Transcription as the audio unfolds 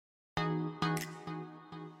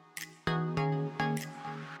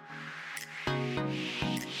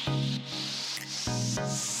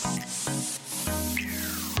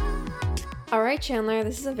All right, Chandler,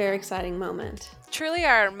 this is a very exciting moment. Truly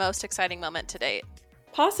our most exciting moment to date.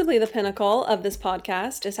 Possibly the pinnacle of this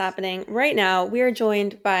podcast is happening right now. We are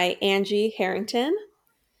joined by Angie Harrington,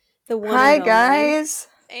 the one Hi, and only, guys.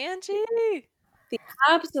 Angie! the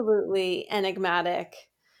absolutely enigmatic,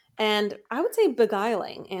 and I would say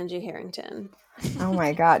beguiling Angie Harrington. Oh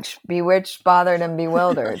my gosh. Bewitched, bothered, and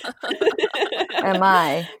bewildered. Am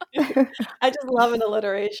I? I just love an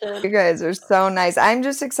alliteration. You guys are so nice. I'm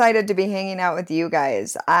just excited to be hanging out with you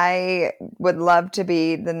guys. I would love to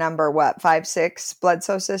be the number, 5'6"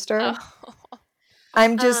 Bledsoe sister. Oh.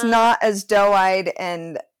 I'm just not as doe-eyed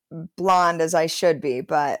and blonde as I should be,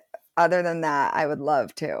 but other than that, I would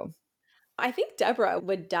love to. I think Deborah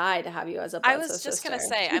would die to have you as a Bledsoe sister. I was just going to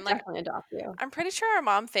say, She'd definitely adopt you. I'm pretty sure our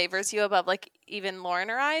mom favors you above even Lauren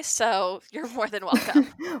or I, so you're more than welcome.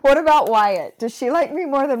 What about Wyatt? Does she like me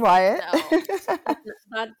more than Wyatt?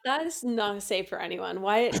 No. That is not safe for anyone.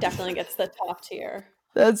 Wyatt definitely gets the top tier.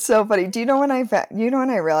 That's so funny. Do you know when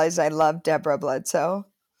I realized I loved Deborah Bledsoe?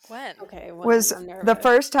 When? Okay, Was the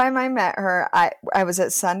first time I met her, I was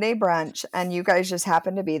at Sunday brunch and you guys just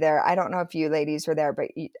happened to be there. I don't know if you ladies were there, but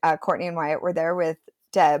Courtney and Wyatt were there with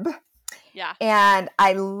Deb. Yeah. And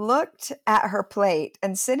I looked at her plate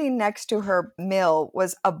and sitting next to her meal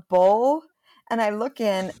was a bowl. And I look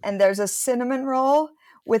in and there's a cinnamon roll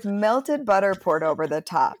with melted butter poured over the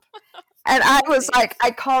top. And I was like,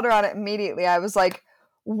 I called her on it immediately. I was like,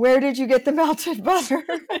 where did you get the melted butter?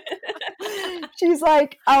 She's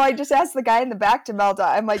like, oh, I just asked the guy in the back to melt it.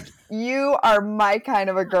 I'm like, you are my kind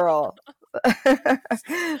of a girl.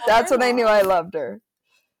 That's when I knew I loved her.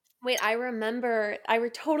 Wait, I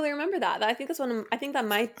totally remember that. I think that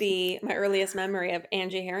might be my earliest memory of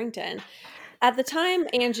Angie Harrington. At the time,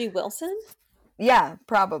 Angie Wilson. Yeah,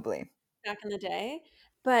 probably. Back in the day.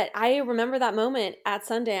 But I remember that moment at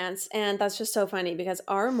Sundance, and that's just so funny because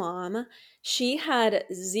our mom, she had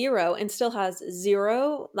zero and still has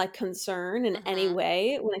zero like concern in any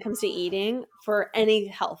way when it comes to eating for any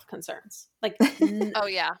health concerns. Like, oh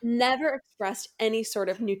yeah, never expressed any sort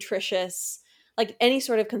of any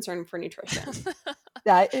sort of concern for nutrition.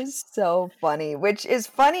 That is so funny, which is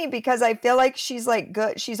funny because I feel like she's like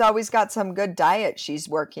good. She's always got some good diet she's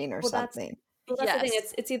working or something. That's the thing.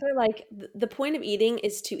 It's either like the point of eating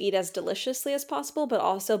is to eat as deliciously as possible, but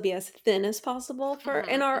also be as thin as possible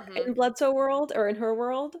in Bledsoe world or in her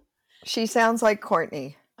world. She sounds like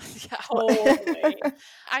Courtney. Yeah. Totally.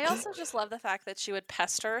 I also just love the fact that she would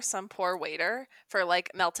pester some poor waiter for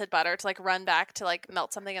like melted butter to like run back to like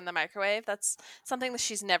melt something in the microwave. That's something that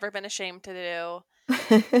she's never been ashamed to do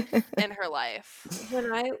in her life.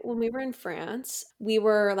 When we were in France, we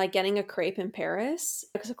were like getting a crepe in Paris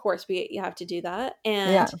because of course you have to do that.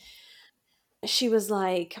 And she was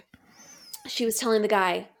telling the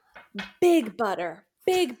guy, big butter,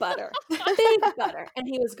 big butter, big butter. And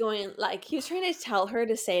he was going he was trying to tell her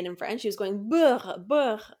to say it in French. She was going, beurre,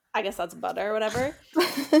 beurre. I guess that's butter or whatever.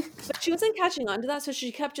 But she wasn't catching on to that. So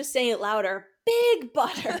she kept just saying it louder. Big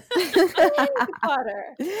butter. Big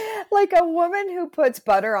butter. Like a woman who puts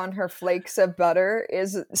butter on her flakes of butter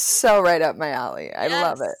is so right up my alley. I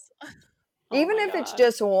love it. Even if it's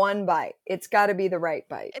just one bite, it's got to be the right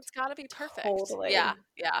bite. It's got to be perfect. Totally. Yeah.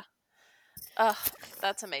 Ugh,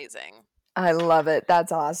 that's amazing. I love it.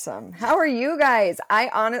 That's awesome. How are you guys?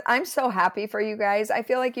 I'm so happy for you guys. I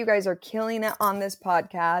feel like you guys are killing it on this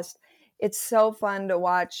podcast. It's so fun to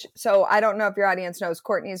watch. So I don't know if your audience knows,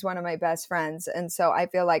 Courtney is one of my best friends. And so I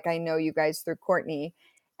feel like I know you guys through Courtney.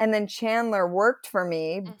 And then Chandler worked for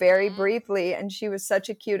me very briefly, and she was such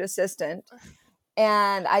a cute assistant.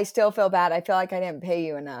 And I still feel bad. I feel like I didn't pay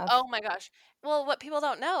you enough. Oh my gosh. Well, what people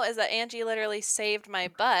don't know is that Angie literally saved my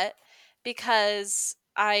butt because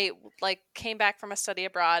I came back from a study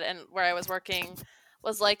abroad and where I was working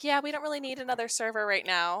was like, yeah, we don't really need another server right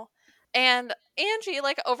now. And Angie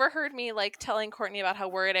overheard me telling Courtney about how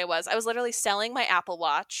worried I was. I was literally selling my Apple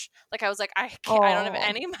Watch. I was like, I don't have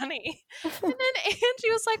any money. And then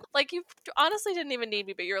Angie was like, you honestly didn't even need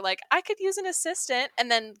me, but you're like, I could use an assistant,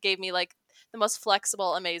 and then gave me the most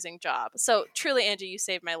flexible, amazing job. So truly, Angie, you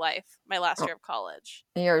saved my life my last year of college.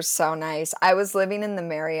 You're so nice. I was living in the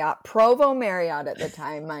Marriott, Provo Marriott at the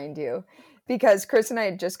time, mind you, because Chris and I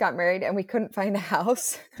had just got married and we couldn't find a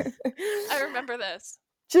house. I remember this.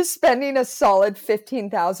 just spending a solid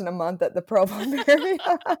 $15,000 a month at the Provo Marriott.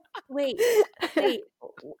 Wait,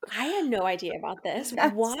 I had no idea about this.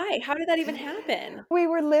 Yes. Why? How did that even happen? We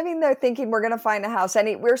were living there thinking we're going to find a house, and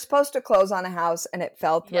we were supposed to close on a house, and it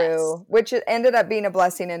fell through, Yes. which ended up being a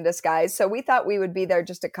blessing in disguise. So we thought we would be there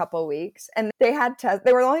just a couple weeks, and they were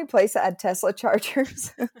the only place that had Tesla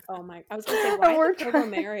chargers. Oh my! I was going to say, why the Provo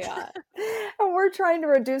Marriott? And we're trying to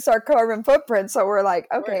reduce our carbon footprint, so we're like,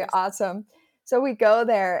 okay, awesome. So we go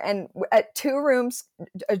there, and at 2 rooms,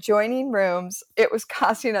 adjoining rooms, it was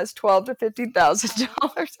costing us $12,000 to $15,000.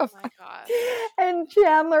 Oh my gosh! And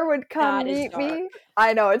Chandler would come meet me.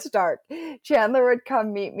 I know, it's dark. Chandler would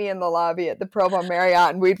come meet me in the lobby at the Provo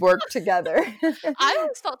Marriott, and we'd work together. I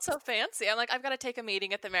always felt so fancy. I'm like, I've got to take a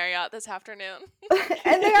meeting at the Marriott this afternoon.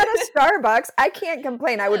 And they had a Starbucks. I can't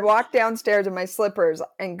complain. I would walk downstairs in my slippers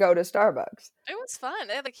and go to Starbucks. It was fun.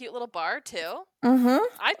 They had a cute little bar too. Mm-hmm.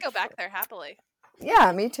 I'd go back there happily.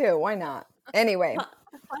 Yeah, me too. Why not? Anyway.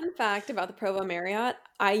 Fun fact about the Provo Marriott,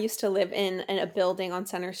 I used to live in a building on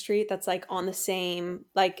Center Street that's like on the same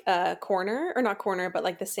corner, or not corner, but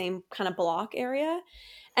like the same kind of block area.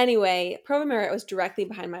 Anyway, Provo Marriott was directly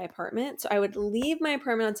behind my apartment. So I would leave my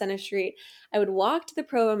apartment on Center Street. I would walk to the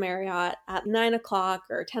Provo Marriott at 9 o'clock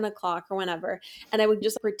or 10 o'clock or whenever. And I would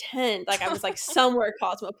just pretend like I was like somewhere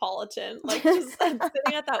cosmopolitan, like just sitting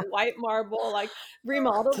at that white marble, like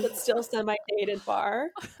remodeled but still semi-dated bar.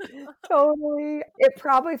 Totally. It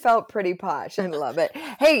probably felt pretty posh. I love it.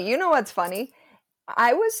 Hey, you know what's funny?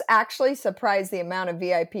 I was actually surprised the amount of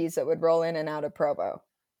VIPs that would roll in and out of Provo.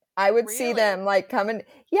 I would see them like coming.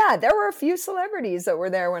 Yeah, there were a few celebrities that were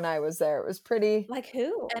there when I was there. It was pretty. Like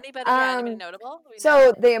who? Anybody notable?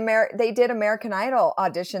 So they did American Idol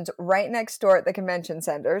auditions right next door at the convention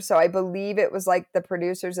center. So I believe it was like the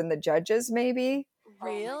producers and the judges, maybe.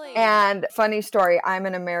 Really? And funny story, I'm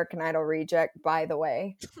an American Idol reject, by the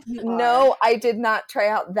way. No, I did not try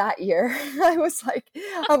out that year. I was like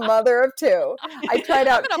a mother of 2. I tried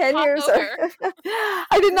out 10 years.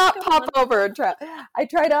 I did not pop over and try. I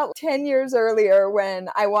tried out 10 years earlier when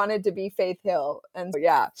I wanted to be Faith Hill. And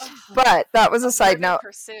yeah, but that was a side note.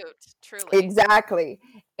 Pursuit, truly. Exactly.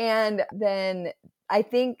 And then I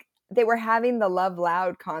think they were having the Love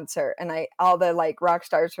Loud concert, and all the like rock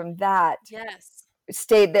stars from that. Yes.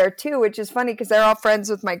 Stayed there too, which is funny because they're all friends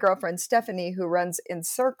with my girlfriend Stephanie, who runs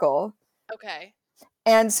Encircle. Okay.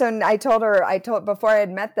 And so I told before I had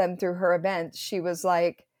met them through her event, she was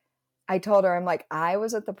like, I told her, I'm like, I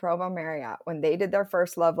was at the Provo Marriott when they did their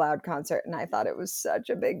first Love Loud concert, and I thought it was such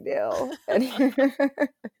a big deal. It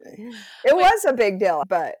was a big deal,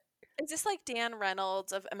 but is this like Dan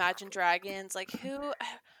Reynolds of Imagine Dragons? Like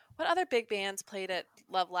what other big bands played at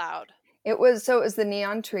Love Loud? It was the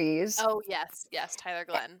Neon Trees. Oh, yes, Tyler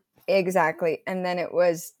Glenn. Exactly. And then it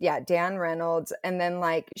was, Dan Reynolds. And then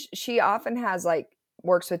like she often has like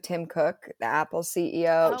works with Tim Cook, the Apple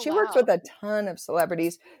CEO. She works with a ton of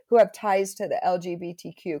celebrities who have ties to the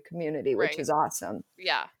LGBTQ community, which is awesome.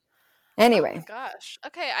 Yeah. Anyway. Oh my gosh.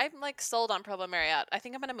 Okay, I'm like sold on Provo Marriott. I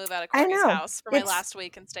think I'm going to move out of Courtney's house for my last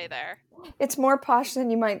week and stay there. It's more posh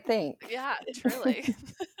than you might think. Yeah, truly.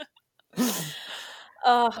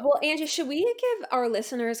 Well, Angie, should we give our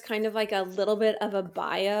listeners kind of like a little bit of a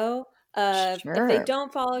bio of if they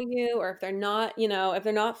don't follow you, or if they're not, if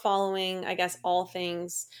they're not following, I guess, all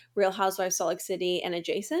things Real Housewives Salt Lake City and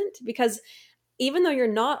adjacent? Because even though you're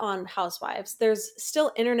not on Housewives, there's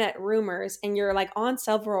still internet rumors, and you're like on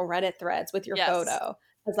several Reddit threads with your photo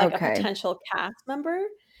as like a potential cast member.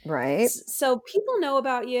 Right. So people know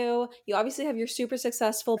about you. You obviously have your super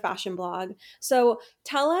successful fashion blog. So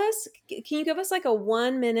tell us, can you give us like a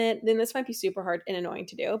 1 minute, then this might be super hard and annoying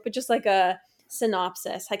to do, but just like a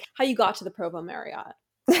synopsis, like how you got to the Provo Marriott.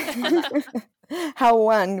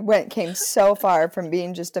 How came so far from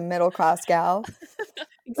being just a middle-class gal.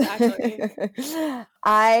 Exactly.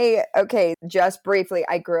 Just briefly,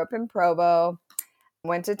 I grew up in Provo,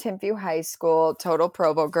 went to Timpview High School, total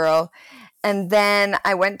Provo girl. And then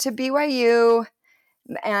I went to BYU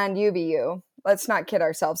and UVU. Let's not kid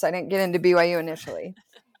ourselves. I didn't get into BYU initially.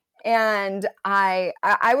 And I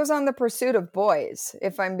was on the pursuit of boys,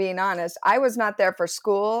 if I'm being honest. I was not there for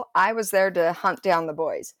school. I was there to hunt down the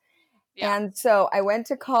boys. Yeah. And so I went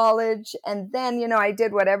to college, and then, I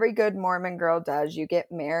did what every good Mormon girl does. You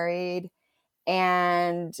get married,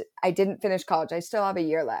 and I didn't finish college. I still have a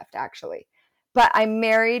year left, actually. But I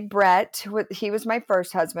married Brett. He was my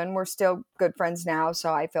first husband. We're still good friends now,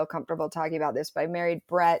 so I feel comfortable talking about this. But I married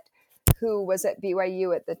Brett, who was at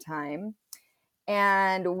BYU at the time.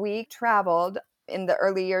 And we traveled in the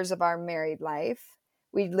early years of our married life.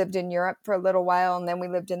 We lived in Europe for a little while, and then we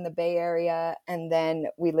lived in the Bay Area, and then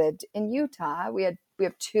we lived in Utah. We We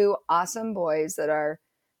have 2 awesome boys that are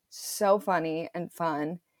so funny and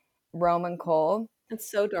fun, Rome and Cole. It's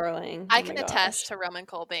so darling. I can attest to Rome and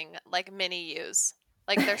Cole being like mini yous.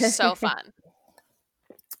 Like they're so fun.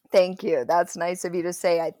 Thank you. That's nice of you to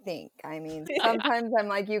say, I think. I mean, sometimes I'm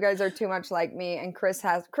like, you guys are too much like me. And Chris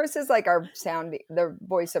is like the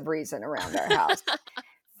voice of reason around our house.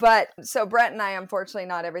 But so Brett and I, unfortunately,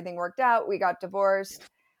 not everything worked out. We got divorced.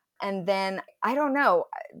 And then, I don't know,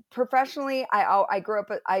 professionally, I grew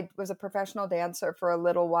up, I was a professional dancer for a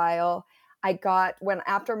little while.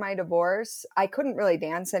 After my divorce, I couldn't really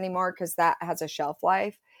dance anymore because that has a shelf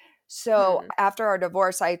life. So after our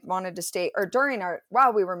divorce, I wanted to stay, or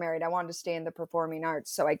while we were married, I wanted to stay in the performing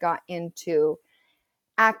arts. So I got into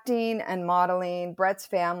acting and modeling. Brett's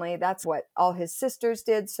family, that's what all his sisters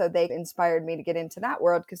did. So they inspired me to get into that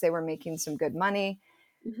world because they were making some good money.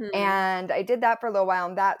 Mm-hmm. And I did that for a little while,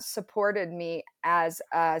 and that supported me as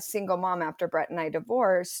a single mom after Brett and I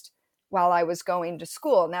divorced while I was going to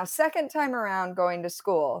school. Now, second time around going to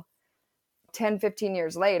school, 10, 15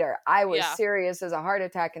 years later, I was serious as a heart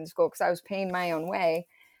attack in school because I was paying my own way.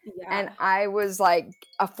 Yeah. And I was like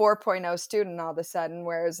a 4.0 student all of a sudden,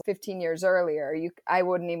 whereas 15 years earlier, I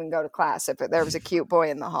wouldn't even go to class if there was a cute boy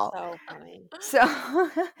in the hall. So funny. So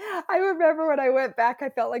I remember when I went back, I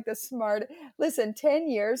felt like listen, 10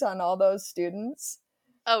 years on all those students.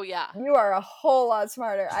 Oh yeah. You are a whole lot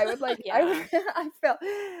smarter. I would like, I felt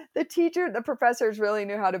the professors really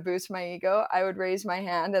knew how to boost my ego. I would raise my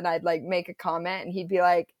hand and I'd like make a comment and he'd be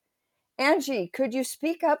like, Angie, could you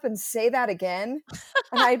speak up and say that again?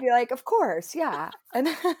 And I'd be like, of course. Yeah. And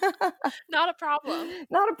not a problem.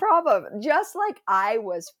 Not a problem. Just like I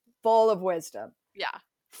was full of wisdom. Yeah.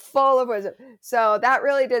 Full of wisdom. So that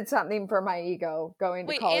really did something for my ego going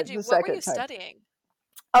to college. Angie, what were you studying?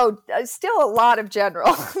 Oh, still a lot of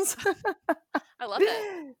generals. I love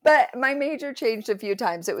it. But my major changed a few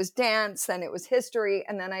times. It was dance, then it was history,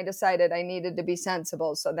 and then I decided I needed to be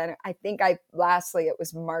sensible. So then lastly, it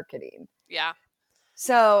was marketing. Yeah.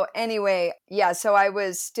 So anyway, so I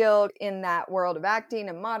was still in that world of acting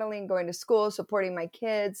and modeling, going to school, supporting my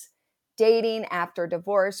kids, dating after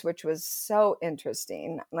divorce, which was so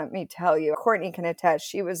interesting. Let me tell you, Courtney can attest,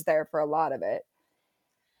 she was there for a lot of it.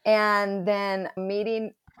 And then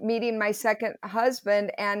meeting my second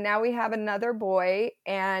husband, and now we have another boy.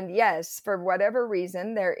 And yes, for whatever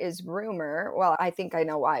reason, there is rumor. Well, I think I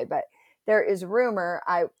know why, but there is rumor.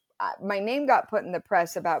 My name got put in the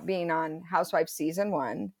press about being on Housewives season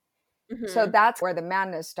 1. Mm-hmm. So that's where the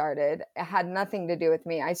madness started. It had nothing to do with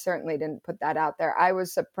me. I certainly didn't put that out there. I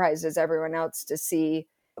was surprised as everyone else to see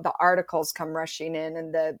the articles come rushing in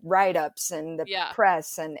and the write-ups and the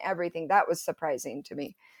press and everything. That was surprising to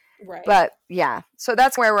me. Right. But yeah, so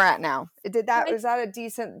that's where we're at now. Was that a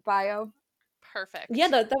decent bio? Perfect. Yeah,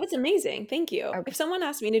 that was amazing. Thank you. Okay. If someone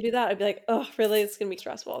asked me to do that, I'd be like, oh, really? It's going to be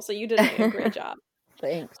stressful. So you did a great job.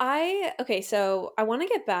 Thanks. So I want to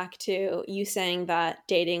get back to you saying that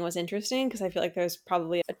dating was interesting because I feel like there's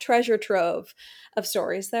probably a treasure trove of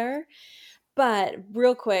stories there. But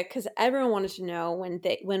real quick, because everyone wanted to know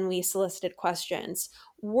when we solicited questions,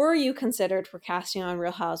 were you considered for casting on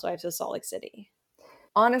Real Housewives of Salt Lake City?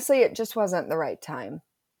 Honestly, it just wasn't the right time.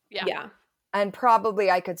 Yeah. And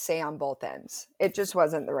probably I could say on both ends. It just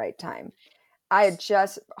wasn't the right time. I think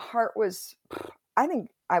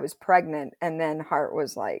I was pregnant and then Hart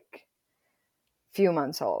was like a few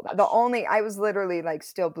months old. I was literally like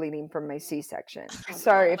still bleeding from my C-section.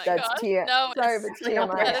 Sorry if that's TMI. No, sorry if it's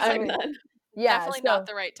TMI. Definitely not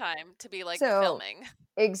the right time to be like filming.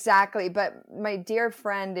 Exactly. But my dear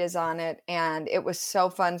friend is on it and it was so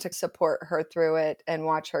fun to support her through it and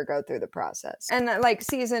watch her go through the process. And like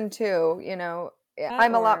season 2,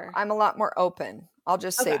 I'm a lot more open. I'll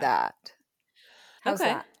just say that. How's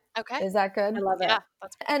that? Okay. Is that good? I love it. Yeah,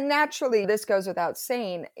 that's good. And naturally, this goes without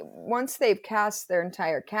saying, once they've cast their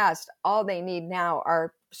entire cast, all they need now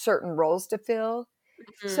are certain roles to fill.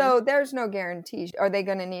 Mm-hmm. So there's no guarantee. Are they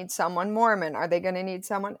going to need someone Mormon? Are they going to need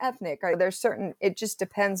someone ethnic? It just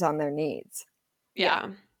depends on their needs. Yeah.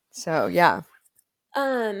 So, yeah.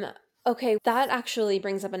 Okay, that actually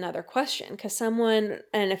brings up another question because someone,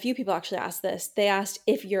 and a few people actually asked this, they asked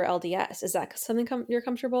if you're LDS. Is that something you're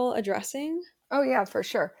comfortable addressing? Oh, yeah, for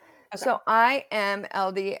sure. Okay. So I am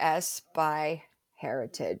LDS by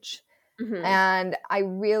heritage. Mm-hmm. And I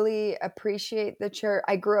really appreciate the church.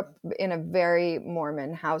 I grew up in a very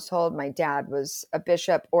Mormon household. My dad was a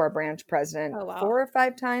bishop or a branch president 4 or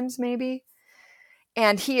 5 times maybe.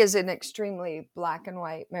 And he is an extremely black and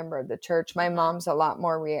white member of the church. My mom's a lot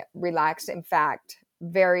more relaxed. In fact,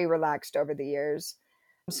 very relaxed over the years.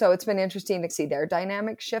 So it's been interesting to see their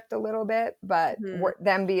dynamic shift a little bit, but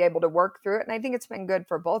them be able to work through it. And I think it's been good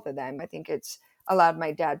for both of them. I think it's allowed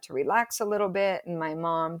my dad to relax a little bit and my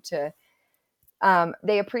mom to,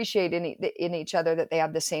 they appreciate in each other that they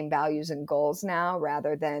have the same values and goals now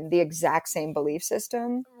rather than the exact same belief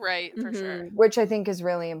system. Right, for sure. Which I think is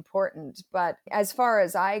really important. But as far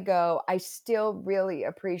as I go, I still really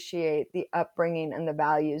appreciate the upbringing and the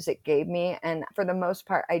values it gave me. And for the most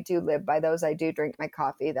part, I do live by those. I do drink my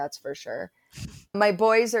coffee, that's for sure. My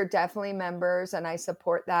boys are definitely members and I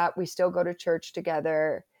support that. We still go to church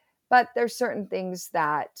together. But there's certain things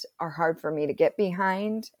that are hard for me to get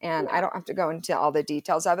behind. And I don't have to go into all the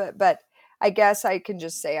details of it. But I guess I can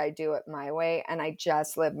just say I do it my way. And I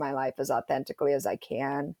just live my life as authentically as I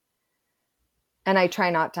can. And I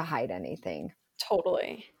try not to hide anything.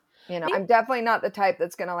 Totally. You know, I'm definitely not the type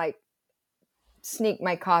that's going to like sneak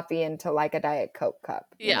my coffee into like a Diet Coke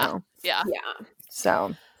cup. Yeah. You know? Yeah.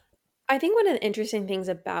 So I think one of the interesting things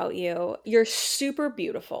about you, you're super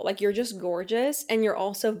beautiful. Like you're just gorgeous and you're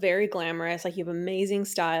also very glamorous. Like you have amazing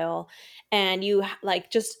style and you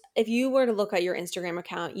like just, if you were to look at your Instagram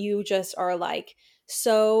account, you just are like,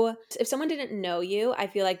 so if someone didn't know you, I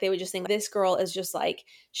feel like they would just think this girl is just like,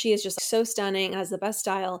 she is just so stunning, has the best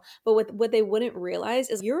style. But what they wouldn't realize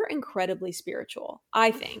is you're incredibly spiritual,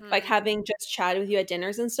 I think. Like having just chatted with you at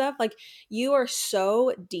dinners and stuff, like you are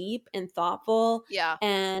so deep and thoughtful. Yeah.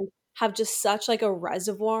 And have just such like a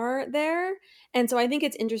reservoir there. And so I think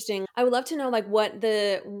it's interesting. I would love to know like what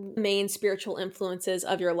the main spiritual influences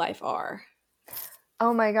of your life are.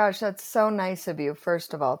 Oh my gosh, that's so nice of you.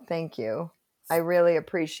 First of all, thank you. I really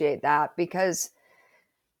appreciate that because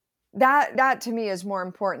that to me is more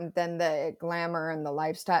important than the glamour and the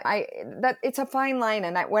lifestyle. It's a fine line.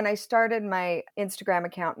 And when I started my Instagram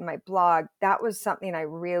account and my blog, that was something I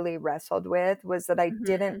really wrestled with, was that I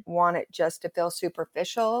didn't want it just to feel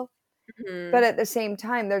superficial. But at the same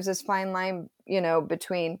time, there's this fine line, you know,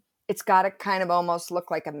 between it's got to kind of almost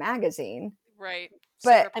look like a magazine. Right.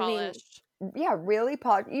 But super polished. I mean, yeah, really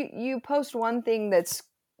polished. You post one thing that's,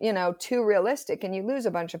 you know, too realistic and you lose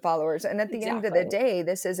a bunch of followers. And at the end of the day,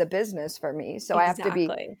 this is a business for me. So I have to be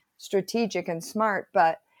strategic and smart.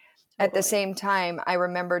 But at the same time, I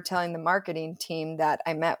remember telling the marketing team that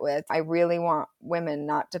I met with, I really want women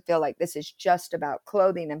not to feel like this is just about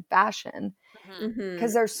clothing and fashion.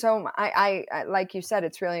 Because there's so, I like you said,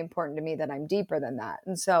 it's really important to me that I'm deeper than that.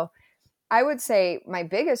 And so I would say my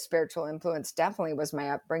biggest spiritual influence definitely was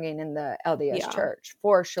my upbringing in the LDS church,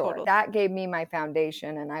 for sure. Totally. That gave me my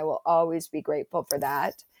foundation, and I will always be grateful for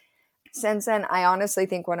that. Since then, I honestly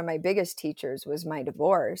think one of my biggest teachers was my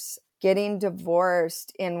divorce. Getting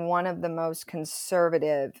divorced in one of the most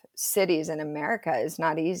conservative cities in America is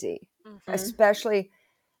not easy. Especially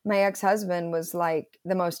my ex-husband was like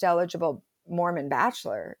the most eligible Mormon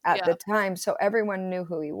bachelor at the time. So everyone knew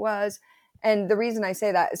who he was. And the reason I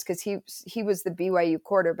say that is because he was the BYU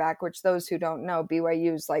quarterback, which those who don't know,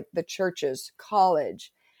 BYU is like the church's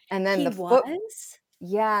college. And then and the football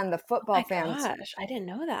fans. Gosh, I didn't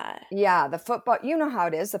know that. Yeah, the football, you know how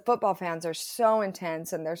it is. The football fans are so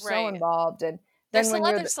intense and they're so involved. And then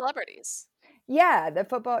they're celebrities. Yeah, the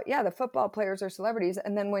football players are celebrities.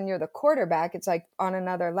 And then when you're the quarterback, it's like on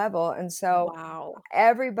another level. And so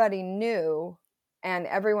everybody knew and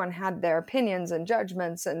everyone had their opinions and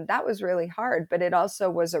judgments. And that was really hard. But it also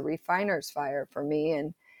was a refiner's fire for me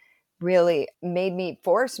and really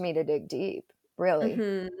forced me to dig deep,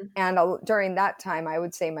 really. And during that time, I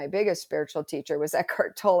would say my biggest spiritual teacher was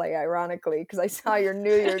Eckhart Tolle, ironically, because I saw your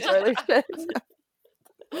New Year's resolution.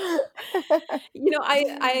 You know,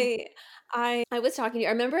 I was talking to you.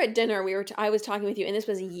 I remember at dinner I was talking with you, and this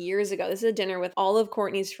was years ago. This is a dinner with all of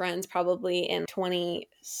Courtney's friends, probably in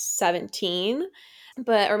 2017,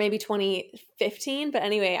 or maybe 2015. But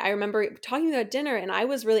anyway, I remember talking to you at dinner, and I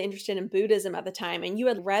was really interested in Buddhism at the time. And you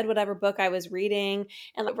had read whatever book I was reading,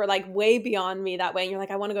 and were like way beyond me that way. And you're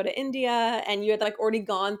like, I want to go to India, and you had like already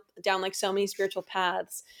gone down like so many spiritual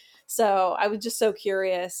paths. So I was just so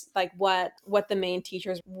curious, like what the main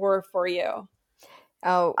teachers were for you.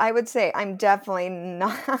 Oh, I would say I've definitely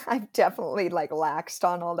like laxed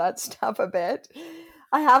on all that stuff a bit.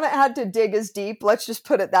 I haven't had to dig as deep, let's just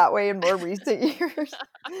put it that way, in more recent years.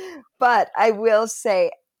 But I will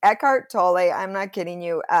say Eckhart Tolle, I'm not kidding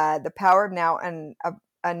you, The Power of Now and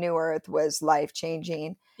A New Earth was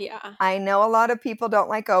life-changing. Yeah. I know a lot of people don't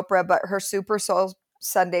like Oprah, but her Super Soul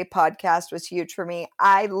Sunday podcast was huge for me.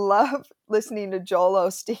 I love listening to Joel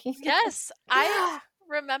Osteen. Yes, I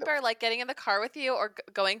remember like getting in the car with you or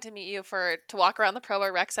going to meet you to walk around the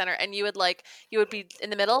Provo Rec Center, and you would be in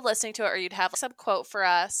the middle of listening to it, or you'd have some quote for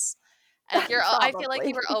us, And I feel like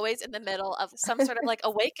you were always in the middle of some sort of like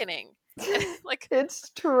awakening. Like, it's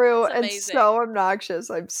true. it's And amazing. so obnoxious.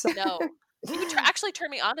 I'm sorry. No, you would actually turn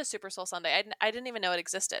me on to Super Soul Sunday. I didn't even know it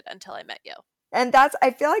existed until I met you. And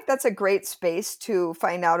I feel like that's a great space to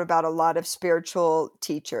find out about a lot of spiritual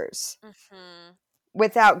teachers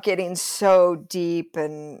without getting so deep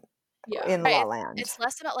and in La Land. It's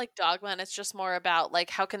less about like dogma, and it's just more about like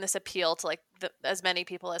how can this appeal to like as many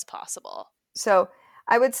people as possible. So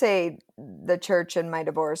I would say the church and my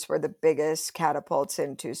divorce were the biggest catapults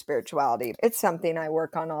into spirituality. It's something I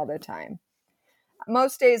work on all the time.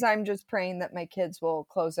 Most days I'm just praying that my kids will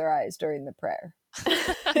close their eyes during the prayer.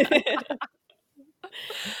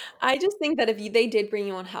 I just think that if they did bring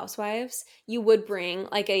you on Housewives, you would bring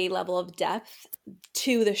like a level of depth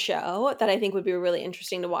to the show that I think would be really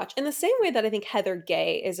interesting to watch. In the same way that I think Heather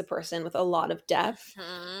Gay is a person with a lot of depth.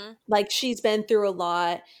 Like she's been through a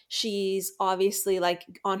lot. She's obviously like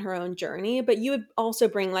on her own journey, but you would also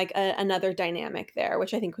bring like another dynamic there,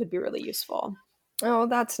 which I think would be really useful. Oh,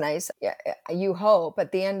 that's nice. Yeah, you hope.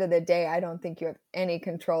 At the end of the day, I don't think you have any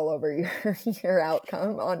control over your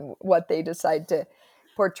outcome on what they decide to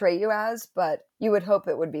portray you as, but you would hope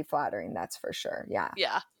it would be flattering. That's for sure. Yeah.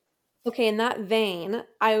 Yeah. Okay, in that vein,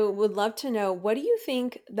 I would love to know, what do you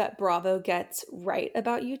think that Bravo gets right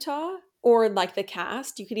about Utah, or like the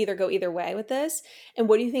cast? You could either go either way with this. And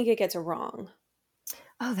what do you think it gets wrong?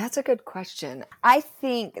 Oh, that's a good question. I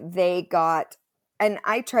think they got, and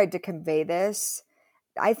I tried to convey this,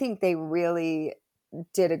 I think they really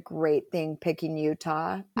did a great thing picking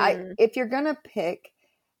Utah. If you're going to pick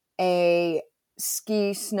a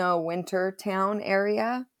ski, snow, winter town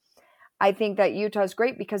area, I think that Utah is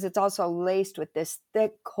great because it's also laced with this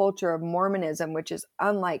thick culture of Mormonism, which is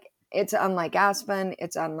unlike Aspen,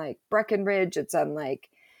 it's unlike Breckenridge, it's unlike,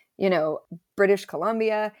 British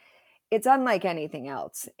Columbia. It's unlike anything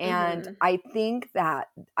else. And I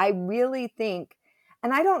really think,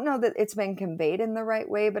 and I don't know that it's been conveyed in the right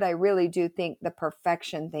way, but I really do think the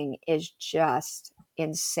perfection thing is just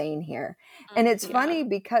insane here. And it's funny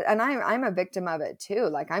because, and I'm a victim of it too.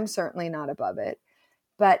 Like I'm certainly not above it,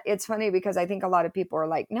 but it's funny because I think a lot of people are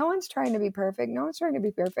like, no one's trying to be perfect. No one's trying to be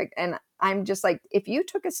perfect. And I'm just like, if you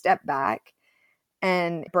took a step back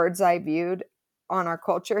and bird's eye viewed on our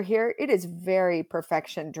culture here, it is very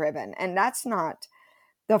perfection driven. And that's not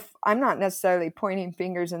I'm not necessarily pointing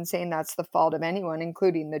fingers and saying that's the fault of anyone,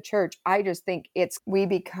 including the church. I just think we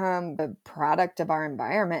become the product of our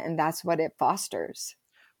environment, and that's what it fosters.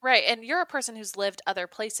 Right. And you're a person who's lived other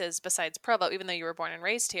places besides Provo, even though you were born and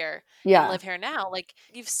raised here and live here now. Like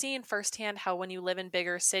you've seen firsthand how when you live in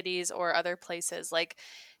bigger cities or other places, like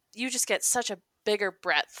you just get such a bigger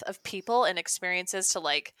breadth of people and experiences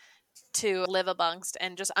to live amongst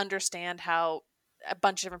and just understand how a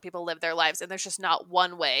bunch of different people live their lives. And there's just not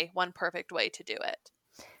one perfect way to do it.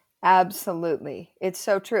 Absolutely. It's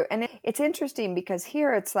so true. And it's interesting because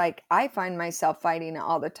here it's like, I find myself fighting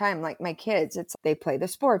all the time. Like my kids, they play the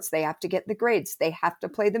sports, they have to get the grades, they have to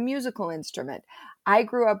play the musical instrument. I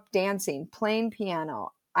grew up dancing, playing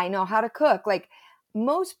piano. I know how to cook. Like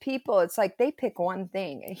most people, it's like they pick one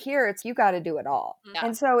thing. Here it's, you got to do it all. Yeah.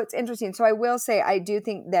 And so it's interesting. So I will say, I do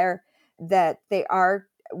think that they are,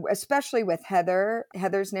 especially with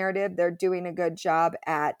Heather's narrative, they're doing a good job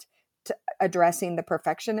at addressing the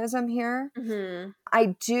perfectionism here.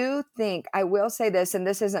 I do think, I will say this, and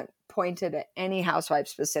this isn't pointed at any housewife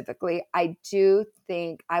specifically, I do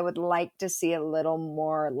think I would like to see a little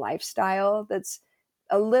more lifestyle that's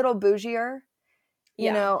a little bougier.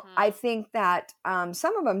 I think that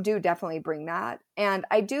some of them do definitely bring that. And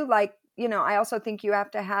I do like, I also think you have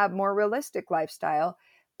to have more realistic lifestyle.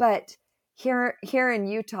 But here in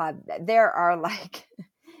Utah, there are like...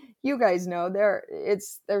 You guys know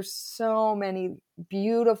there's so many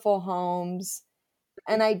beautiful homes,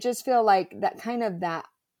 and I just feel like that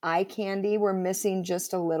eye candy we're missing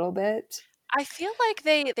just a little bit. I feel like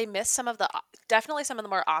they miss some of the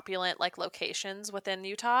more opulent like locations within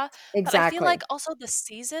Utah. Exactly. But I feel like also the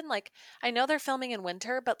season, like I know they're filming in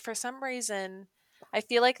winter, but for some reason I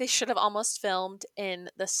feel like they should have almost filmed in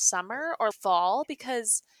the summer or fall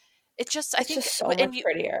because it's just so much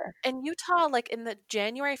prettier. In Utah, like in the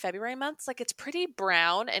January, February months, like it's pretty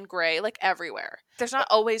brown and gray, like everywhere. There's not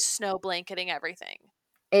always snow blanketing everything.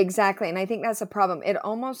 Exactly. And I think that's a problem. It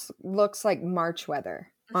almost looks like March weather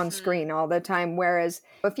on screen all the time. Whereas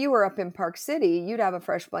if you were up in Park City, you'd have a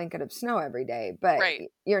fresh blanket of snow every day, but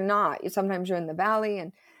you're not. Sometimes you're in the valley.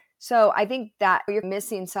 And so I think that you're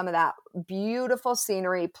missing some of that beautiful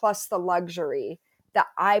scenery plus the luxury that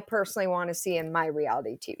I personally want to see in my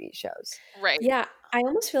reality TV shows. Right. Yeah. I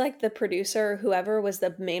almost feel like the producer, whoever was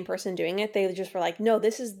the main person doing it, they just were like, "No,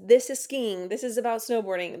 this is skiing. This is about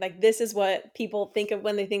snowboarding. Like this is what people think of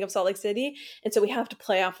when they think of Salt Lake City." And so we have to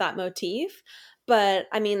play off that motif. But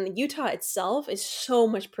I mean, Utah itself is so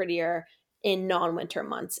much prettier in non-winter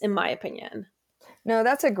months, in my opinion. No,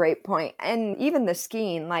 that's a great point. And even the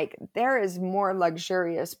skiing, like there is more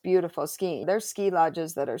luxurious, beautiful skiing. There's ski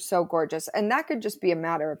lodges that are so gorgeous. And that could just be a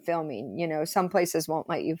matter of filming. You know, some places won't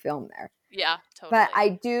let you film there. Yeah, totally. But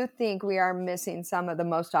I do think we are missing some of the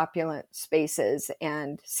most opulent spaces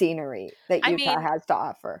and scenery that Utah has to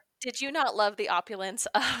offer. Did you not love the opulence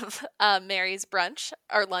of Mary's brunch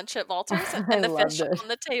or lunch at Valter's and the fish on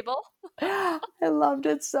the table? I loved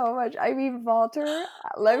it so much. I mean, Valter,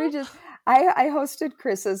 let me just, I hosted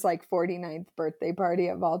Chris's like 49th birthday party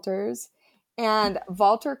at Valter's, and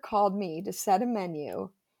Valter called me to set a menu.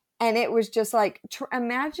 And it was just like,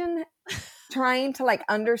 imagine trying to like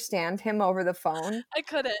understand him over the phone. I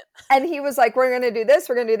couldn't. And he was like, we're going to do this,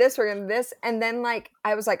 we're going to do this, we're going to do this. And then like,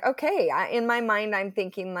 I was like, okay, in my mind, I'm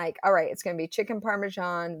thinking like, all right, it's going to be chicken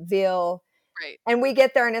Parmesan, veal. Right. And we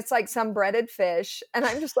get there and it's like some breaded fish. And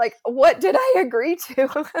I'm just like, what did I agree to?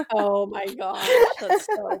 Oh my gosh. That's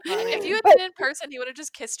so funny. If you had been in person, he would have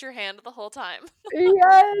just kissed your hand the whole time.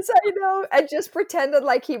 Yes, I know. And just pretended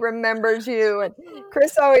like he remembers you. And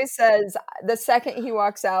Chris always says the second he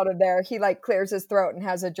walks out of there, he like clears his throat and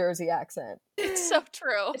has a Jersey accent. It's so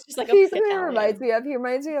true. It's just like he reminds me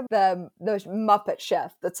of the Muppet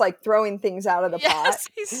Chef that's like throwing things out of the pot. Yes,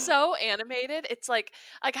 he's so animated. It's like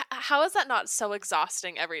how is that not so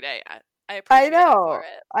exhausting every day? I appreciate it for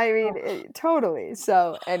it. I mean, totally.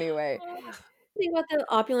 So anyway. Think about the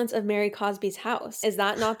opulence of Mary Cosby's house. Is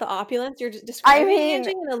that not the opulence you're describing,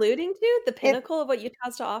 Angie, and alluding to? The pinnacle of what Utah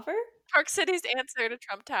has to offer? Park City's answer to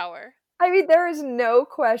Trump Tower. I mean, there is no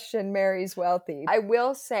question Mary's wealthy. I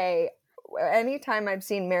will say, anytime I've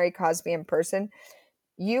seen Mary Cosby in person,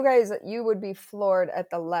 you would be floored at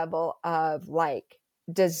the level of like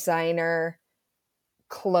designer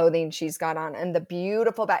clothing she's got on and the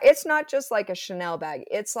beautiful bag. It's not just like a Chanel bag.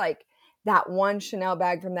 It's like that one Chanel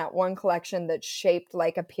bag from that one collection that's shaped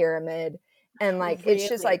like a pyramid. And like, It's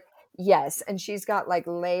just like, yes. And she's got like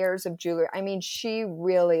layers of jewelry. I mean, she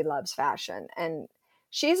really loves fashion and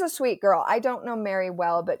she's a sweet girl. I don't know Mary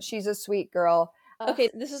well, but she's a sweet girl. Okay,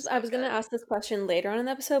 I was going to ask this question later on in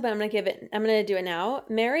the episode, but I'm going to do it now.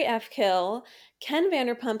 Mary F. Kill, Ken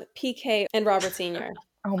Vanderpump, PK, and Robert Sr.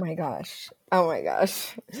 Oh my gosh.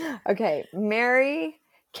 Okay, Mary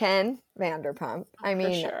Ken Vanderpump. I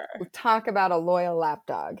mean, talk about a loyal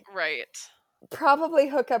lapdog. Right. Probably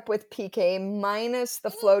hook up with PK minus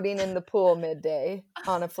the floating in the pool midday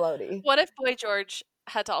on a floaty. What if Boy George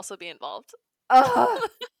had to also be involved?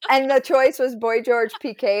 And the choice was Boy George,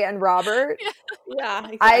 PK, and Robert. Yeah,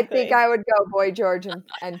 exactly. I think I would go Boy George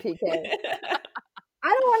and PK. I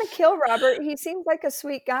don't want to kill Robert. He seems like a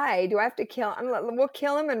sweet guy. Do I have to kill him? We'll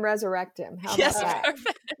kill him and resurrect him. How about that?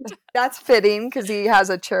 Perfect. That's fitting because he has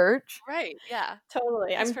a church. Right, yeah.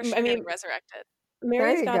 Totally. I mean, resurrected.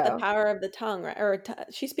 Mary's got the power of the tongue, right? Or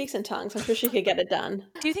she speaks in tongues. I'm sure she could get it done.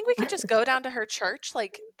 Do you think we could just go down to her church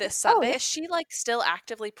like this Sunday? Is she like still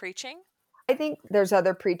actively preaching? I think there's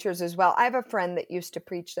other preachers as well. I have a friend that used to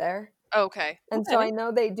preach there. Okay. And so I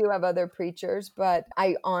know they do have other preachers, but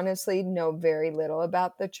I honestly know very little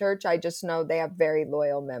about the church. I just know they have very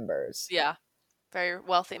loyal members. Yeah. Very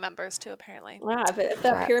wealthy members too, apparently. Wow, if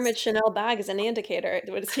that pyramid Chanel bag is an indicator,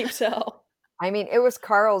 it would seem so. I mean, it was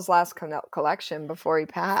Carl's last collection before he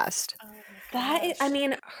passed. I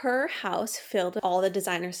mean, her house filled with all the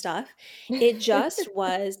designer stuff. It just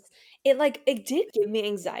was... It did give me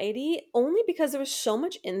anxiety only because there was so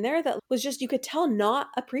much in there that was just, you could tell, not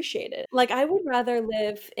appreciated. Like, I would rather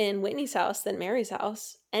live in Whitney's house than Mary's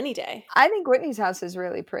house any day. I think Whitney's house is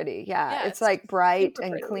really pretty. Yeah, it's like bright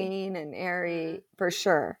and clean and airy for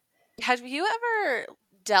sure. Have you ever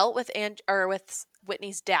dealt with with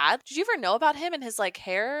Whitney's dad? Did you ever know about him and his like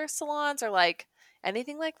hair salons or like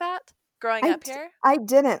anything like that? Growing up here? I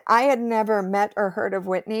didn't. I had never met or heard of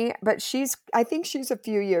Whitney, but I think she's a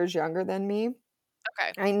few years younger than me.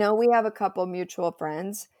 Okay. I know we have a couple mutual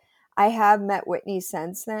friends. I have met Whitney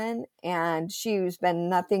since then, and she's been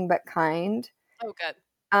nothing but kind. Oh, good.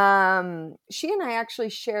 She and I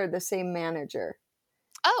actually share the same manager.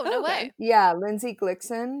 Oh, no way. Yeah, Lindsay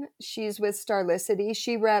Glickson. She's with Starlicity.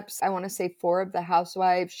 She reps, I want to say 4 of the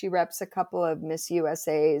Housewives. She reps a couple of Miss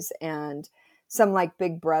USAs and some like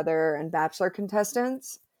Big Brother and Bachelor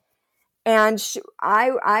contestants. And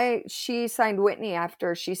she signed Whitney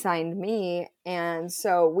after she signed me. And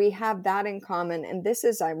so we have that in common. And this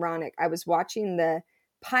is ironic. I was watching the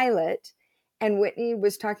pilot and Whitney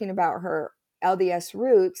was talking about her LDS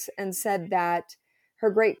roots and said that her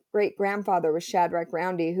great-great-grandfather was Shadrach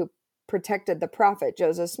Roundy, who protected the prophet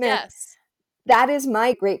Joseph Smith. Yes. That is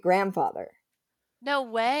my great-grandfather. No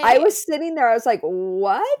way. I was sitting there, I was like,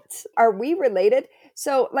 what? Are we related?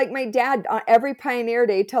 So, like, my dad, on every Pioneer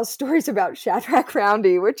Day, tells stories about Shadrach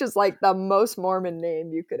Roundy, which is like the most Mormon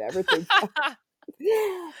name you could ever think of.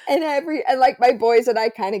 And like my boys and I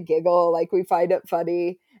kind of giggle, like we find it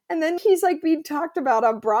funny. And then he's like being talked about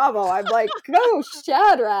on Bravo. I'm like, go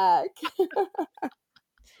Shadrach.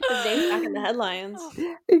 His name's back in the headlines.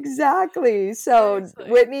 Exactly. So Seriously.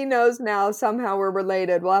 Whitney knows now somehow we're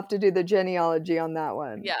related. We'll have to do the genealogy on that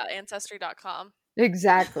one. Yeah, Ancestry.com.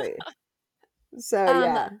 Exactly. So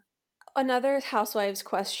yeah. Another Housewives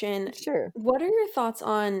question. Sure. What are your thoughts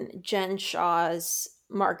on Jen Shah's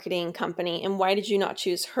marketing company, and why did you not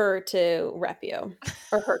choose her to rep you,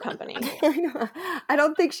 or her company? I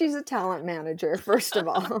don't think she's a talent manager, first of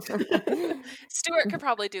all. Stuart could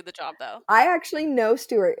probably do the job, though. I actually know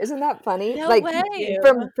Stuart. Isn't that funny? No like way.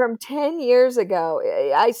 From 10 years ago,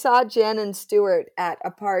 I saw Jen and Stuart at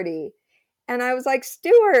a party. And I was like,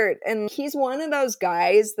 Stuart. And he's one of those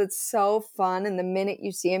guys that's so fun. And the minute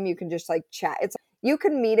you see him, you can just like chat. You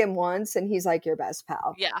can meet him once and he's like your best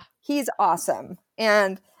pal. Yeah. He's awesome.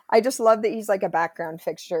 And I just love that he's like a background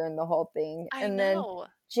fixture in the whole thing. I know.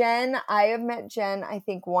 Then Jen, I have met Jen, I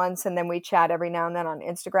think once, and then we chat every now and then on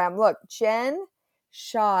Instagram. Look, Jen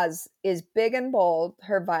Shah's is big and bold,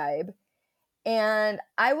 her vibe. And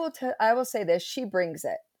I will say this, she brings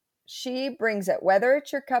it. She brings it, whether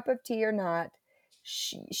it's your cup of tea or not.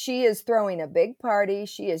 She is throwing a big party.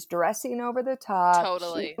 She is dressing over the top.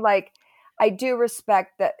 Totally. I do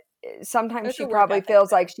respect that. Sometimes she probably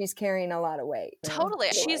feels like she's carrying a lot of weight. Totally.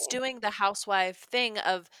 She's doing the housewife thing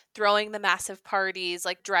of throwing the massive parties,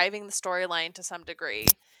 like driving the storyline to some degree.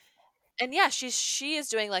 And yeah, she is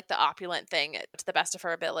doing like the opulent thing to the best of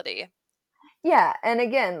her ability. Yeah, and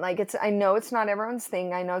again, like I know it's not everyone's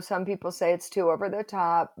thing. I know some people say it's too over the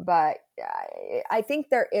top, but I think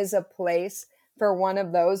there is a place for one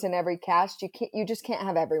of those in every cast. You just can't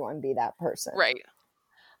have everyone be that person. Right.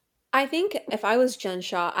 I think if I was Jen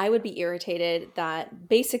Shah, I would be irritated that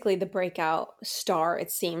basically the breakout star, it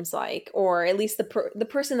seems like, or at least the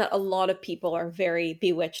person that a lot of people are very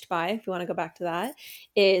bewitched by, if you want to go back to that,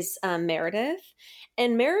 is Meredith.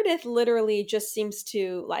 And Meredith literally just seems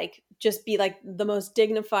to like just be like the most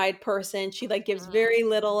dignified person. She like gives very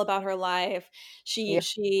little about her life. She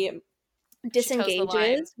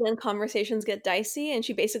disengages when conversations get dicey, and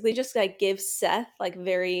she basically just like gives Seth like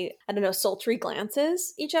very, I don't know, sultry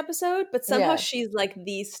glances each episode, but somehow she's like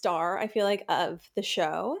the star, I feel like, of the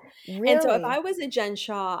show. Really? And so if I was a Jen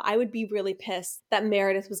Shah, I would be really pissed that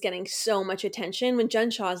Meredith was getting so much attention when Jen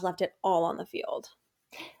Shah has left it all on the field.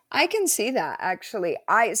 I can see that, actually.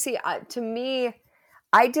 To me,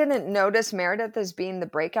 I didn't notice Meredith as being the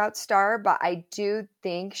breakout star, but I do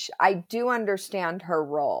think I do understand her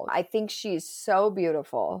role. I think she's so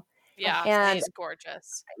beautiful. Yeah, and she's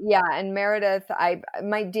gorgeous. Yeah, and Meredith,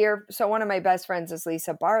 so one of my best friends is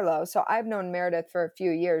Lisa Barlow. So I've known Meredith for a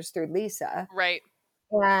few years through Lisa. Right.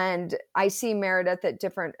 And I see Meredith at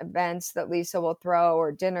different events that Lisa will throw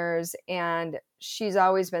or dinners, and she's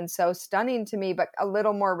always been so stunning to me, but a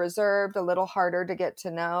little more reserved, a little harder to get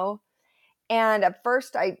to know. And at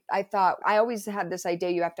first I thought, I always had this idea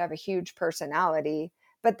you have to have a huge personality.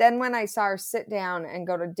 But then when I saw her sit down and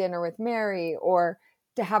go to dinner with Mary or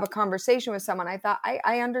to have a conversation with someone, I thought,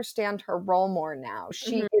 I understand her role more now.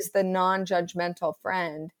 She is the non-judgmental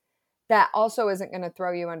friend that also isn't going to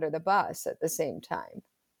throw you under the bus at the same time,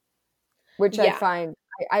 which I find,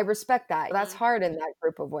 I respect that. That's hard in that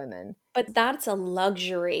group of women. But that's a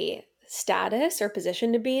luxury status or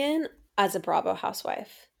position to be in as a Bravo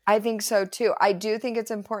housewife. I think so too. I do think it's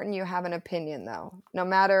important you have an opinion, though. No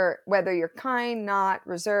matter whether you're kind, not,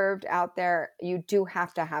 reserved, out there, you do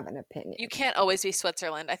have to have an opinion. You can't always be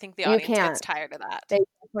Switzerland. I think the audience gets tired of that. They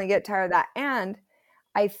definitely get tired of that. And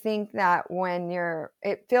I think that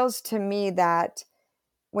it feels to me that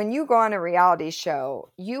when you go on a reality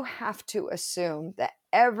show, you have to assume that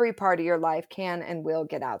every part of your life can and will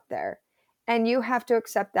get out there. And you have to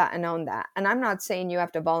accept that and own that. And I'm not saying you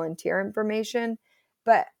have to volunteer information,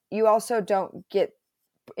 but you also don't get,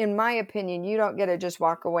 in my opinion, you don't get to just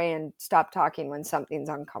walk away and stop talking when something's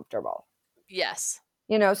uncomfortable. Yes.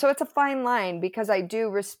 So it's a fine line, because I do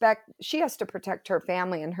respect, she has to protect her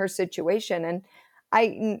family and her situation. And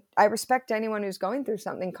I respect anyone who's going through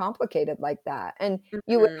something complicated like that. And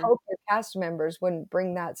you would hope your cast members wouldn't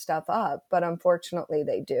bring that stuff up, but unfortunately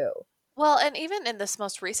they do. Well, and even in this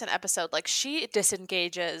most recent episode, like she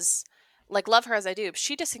disengages like love her as I do,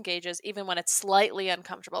 she disengages even when it's slightly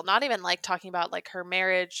uncomfortable. Not even like talking about like her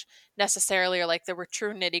marriage necessarily, or like the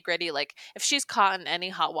true nitty gritty. Like if she's caught in any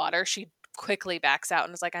hot water, she quickly backs out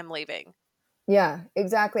and is like, I'm leaving. Yeah,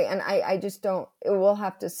 exactly. And I just don't, we'll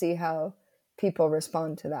have to see how people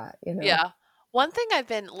respond to that, you know? Yeah. One thing I've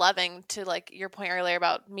been loving, to like your point earlier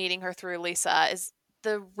about meeting her through Lisa, is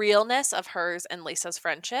the realness of hers and Lisa's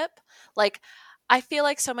friendship. Like, I feel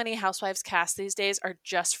like so many Housewives cast these days are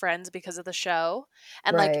just friends because of the show.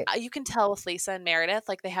 And like Right. you can tell with Lisa and Meredith,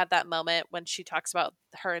 like they had that moment when she talks about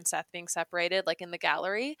her and Seth being separated, like in the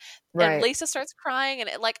gallery. And Right. Lisa starts crying, and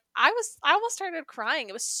I almost started crying.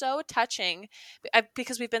 It was so touching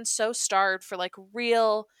because we've been so starved for like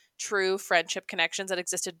real true friendship connections that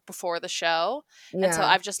existed before the show. And so Yeah.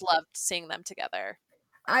 I've just loved seeing them together.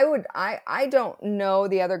 I don't know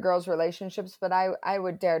the other girls' relationships, but I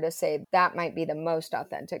would dare to say that might be the most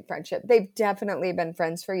authentic friendship. They've definitely been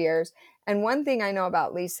friends for years. And one thing I know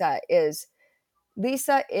about Lisa is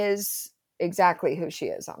exactly who she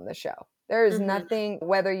is on the show. There is nothing,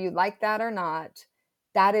 whether you like that or not,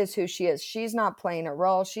 that is who she is. She's not playing a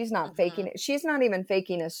role. She's not faking it. She's not even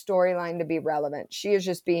faking a storyline to be relevant. She is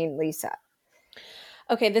just being Lisa.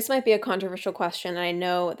 Okay, this might be a controversial question, and I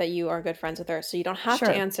know that you are good friends with her, so you don't have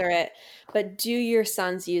to answer it. But do your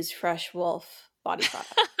sons use Fresh Wolf body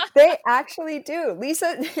product? They actually do.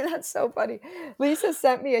 Lisa, that's so funny. Lisa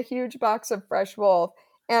sent me a huge box of Fresh Wolf,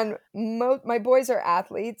 and my boys are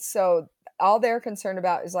athletes, so all they're concerned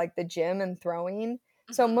about is like the gym and throwing.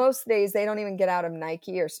 So most days they don't even get out of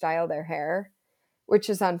Nike or style their hair, which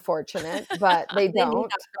is unfortunate, but they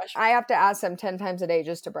don't. I have to ask them 10 times a day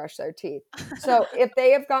just to brush their teeth. So if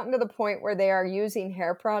they have gotten to the point where they are using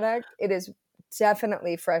hair product, it is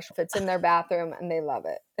definitely Fresh. It's in their bathroom and they love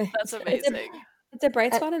it. That's amazing. It's a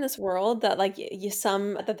bright spot in this world that like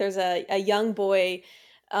that there's a young boy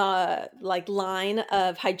like line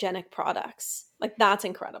of hygienic products. Like that's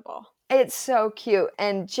incredible. It's so cute.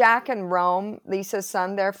 And Jack and Rome, Lisa's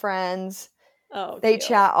son, they're friends. Oh, they cute.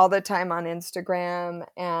 chat all the time on Instagram.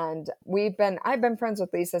 And I've been friends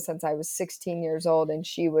with Lisa since I was 16 years old, and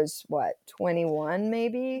she was 21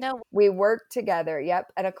 maybe? No. We worked together,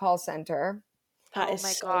 at a call center. Oh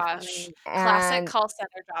my gosh. Classic call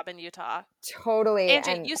center job in Utah. Totally.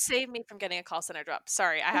 Angie, you saved me from getting a call center job.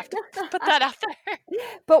 Sorry, I have to put that out there.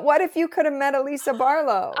 But what if you could have met Elisa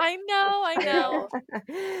Barlow? I know.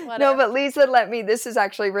 No, but Lisa this is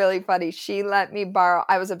actually really funny. She let me borrow,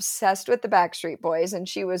 I was obsessed with the Backstreet Boys, and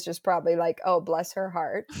she was just probably like, oh, bless her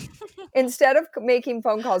heart. Instead of making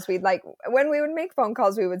phone calls, when we would make phone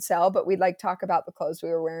calls, we would sell, but we'd talk about the clothes we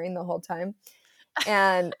were wearing the whole time.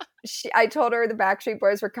 And I told her the Backstreet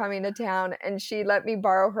Boys were coming to town, and she let me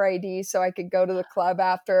borrow her ID so I could go to the club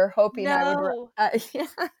after, hoping I would.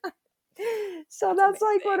 So that's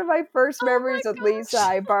like one of my first memories with Lisa.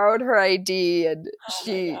 I borrowed her ID, and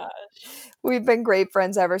we've been great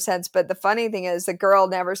friends ever since. But the funny thing is, the girl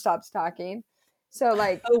never stops talking. So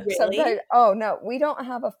sometimes, no, we don't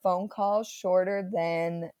have a phone call shorter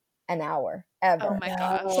than an hour ever. Oh my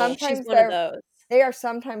gosh. Sometimes she's one of those. They are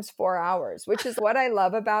sometimes 4 hours, which is what I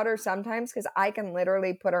love about her sometimes, because I can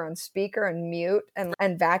literally put her on speaker and mute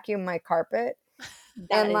and vacuum my carpet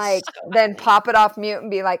and then pop it off mute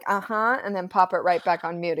and be like, and then pop it right back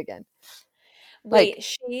on mute again. Wait,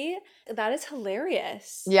 that is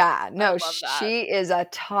hilarious. Yeah, no, she is a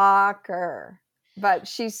talker, but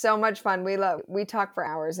she's so much fun. We talk for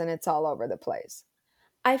hours and it's all over the place.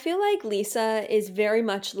 I feel like Lisa is very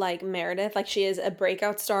much like Meredith. Like she is a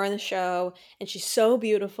breakout star in the show and she's so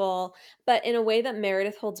beautiful. But in a way that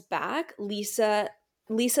Meredith holds back, Lisa's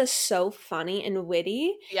so funny and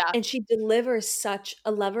witty. Yeah. And she delivers such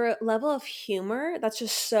a level of humor that's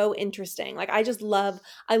just so interesting. Like I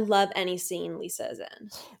love any scene Lisa is in.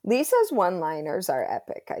 Lisa's one-liners are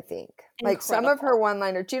epic, I think. Incredible. Like some of her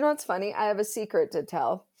one-liners. Do you know what's funny? I have a secret to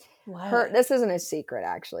tell. What? This isn't a secret,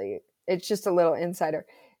 actually. It's just a little insider.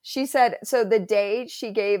 She said, so the day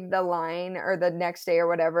she gave the line, or the next day or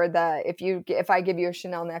whatever, if I give you a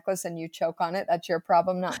Chanel necklace and you choke on it, that's your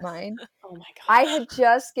problem, not mine. Oh my God. I had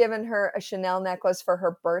just given her a Chanel necklace for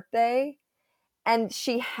her birthday, and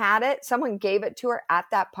she had it. Someone gave it to her at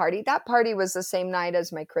that party. That party was the same night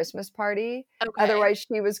as my Christmas party. Okay. Otherwise,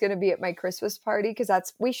 she was going to be at my Christmas party because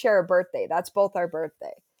we share a birthday. That's both our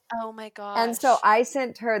birthday. Oh my gosh. And so I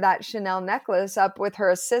sent her that Chanel necklace up with her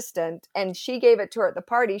assistant, and she gave it to her at the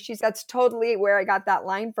party. That's totally where I got that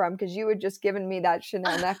line from, because you had just given me that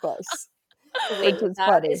Chanel necklace. Which is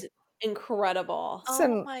funny. Is incredible.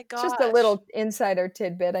 Oh my gosh. Just a little insider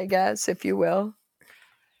tidbit, I guess, if you will.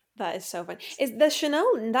 That is so funny. Is the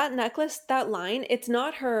Chanel, that necklace, that line, it's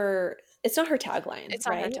not her It's not her tagline, It's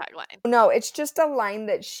right? not her tagline. No, it's just a line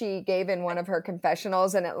that she gave in one of her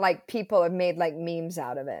confessionals, and it like people have made like memes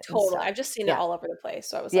out of it. Totally. I've just seen it all over the place.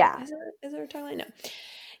 So I was like, is there a tagline? No.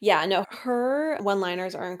 Yeah, no, her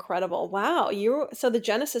one-liners are incredible. Wow, so the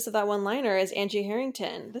genesis of that one-liner is Angie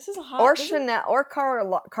Harrington. This is a hot, or Chanel, or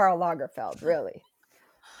Karl Lagerfeld, really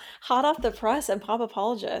hot off the press and pop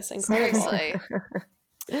apologist. Incredible. Seriously.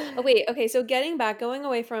 Oh, wait, okay, so going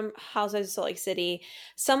away from Housewives of Salt Lake City,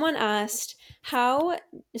 someone asked I'm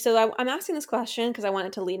asking this question because I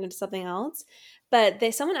wanted to lead into something else, but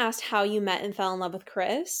someone asked how you met and fell in love with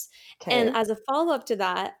Chris. Okay. And as a follow-up to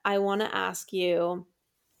that, I want to ask you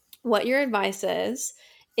what your advice is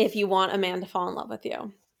if you want a man to fall in love with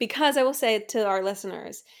you. Because I will say to our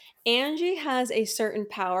listeners, Angie has a certain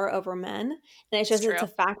power over men, and it's a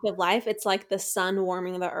fact of life. It's like the sun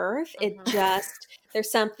warming the earth. Mm-hmm.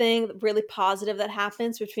 There's something really positive that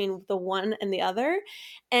happens between the one and the other.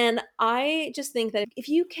 And I just think that if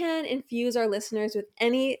you can infuse our listeners with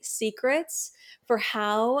any secrets for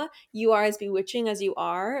how you are as bewitching as you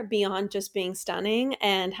are, beyond just being stunning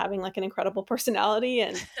and having like an incredible personality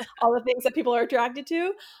and all the things that people are attracted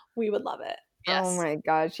to, we would love it. Yes. Oh my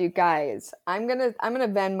gosh, you guys. I'm gonna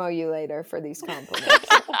Venmo you later for these compliments.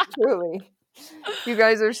 Truly. You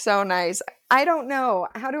guys are so nice. I don't know.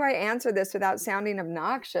 How do I answer this without sounding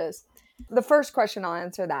obnoxious? The first question, I'll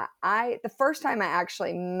answer that. The first time I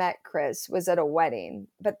actually met Chris was at a wedding,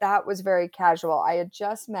 but that was very casual. I had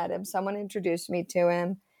just met him. Someone introduced me to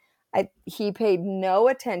him. He paid no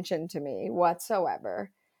attention to me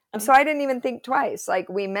whatsoever. So I didn't even think twice. Like,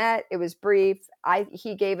 we met, it was brief.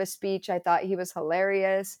 He gave a speech. I thought he was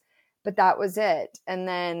hilarious, but that was it. And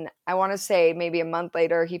then I want to say maybe a month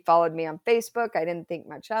later, he followed me on Facebook. I didn't think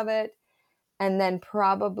much of it. And then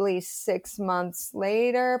probably 6 months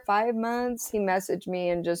later, 5 months, he messaged me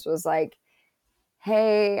and just was like,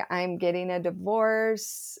 hey, I'm getting a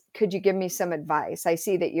divorce. Could you give me some advice? I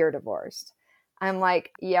see that you're divorced. I'm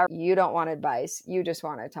like, yeah, you don't want advice. You just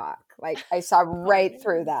want to talk. Like, I saw right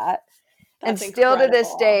through that. And still to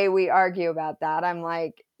this day, we argue about that. I'm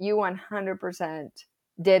like, you 100%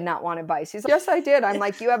 did not want advice. He's like, yes, I did. I'm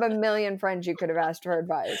like, you have a million friends you could have asked for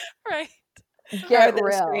advice. Right. Get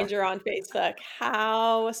real. Stranger on Facebook.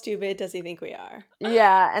 How stupid does he think we are?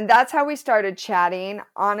 Yeah. And that's how we started chatting.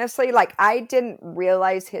 Honestly, like, I didn't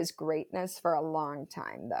realize his greatness for a long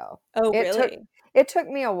time, though. Oh, really? It took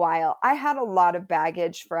me a while. I had a lot of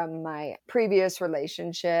baggage from my previous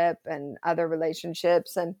relationship and other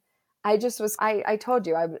relationships. And I just was, I told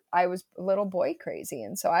you, I was a little boy crazy.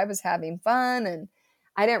 And so I was having fun, and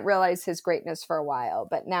I didn't realize his greatness for a while.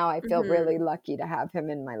 But now I feel really lucky to have him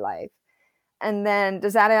in my life. And then,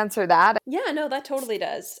 does that answer that? Yeah, no, that totally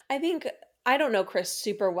does. I don't know Chris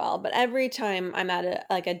super well, but every time I'm at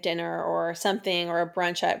a dinner or something, or a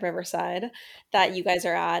brunch at Riverside that you guys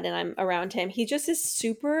are at, and I'm around him, he just is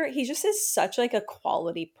such like a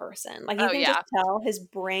quality person. Like, you can just tell his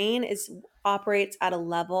brain operates at a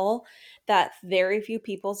level that very few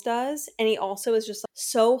people's does. And he also is just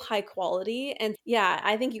so high quality. And yeah,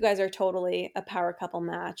 I think you guys are totally a power couple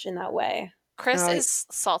match in that way. Chris is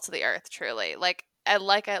salt of the earth, truly. Like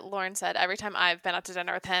Lauren said, every time I've been out to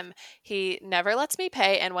dinner with him, he never lets me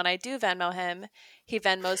pay. And when I do Venmo him, he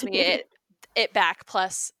Venmos me it back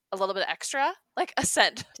plus a little bit extra, like a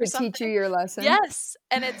cent to teach you your lesson. Yes.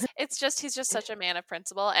 And he's just such a man of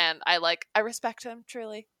principle, and I respect him,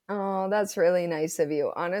 truly. Oh, that's really nice of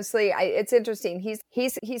you. Honestly, it's interesting.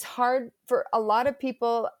 He's hard for a lot of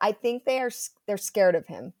people. I think they're scared of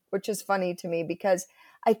him, which is funny to me because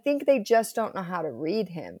I think they just don't know how to read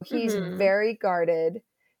him. He's very guarded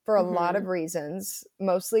for a lot of reasons,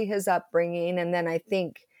 mostly his upbringing. And then I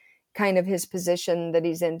think kind of his position that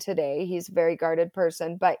he's in today. He's a very guarded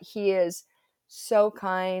person, but he is so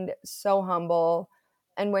kind, so humble.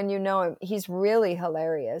 And when you know him, he's really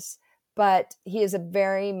hilarious, but he is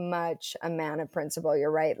very much a man of principle.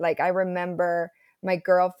 You're right. Like, I remember my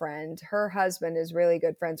girlfriend, her husband is really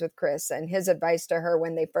good friends with Chris, and his advice to her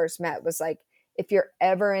when they first met was like, if you're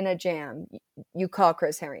ever in a jam, you call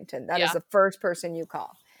Chris Harrington. That is the first person you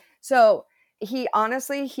call. So he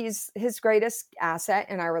honestly, his greatest asset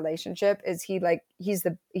in our relationship is he's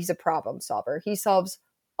a problem solver. He solves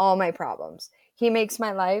all my problems. He makes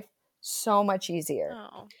my life so much easier.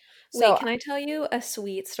 Oh. Wait, can I tell you a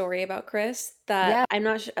sweet story about Chris that I'm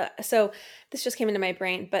not sure? So this just came into my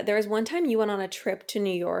brain, but there was one time you went on a trip to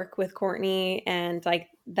New York with Courtney and like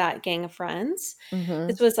that gang of friends.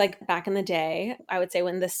 This was like back in the day, I would say,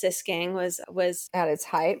 when the cis gang was at its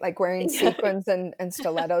height, like wearing sequins and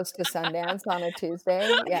stilettos to Sundance on a Tuesday.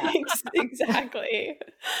 Yeah, exactly.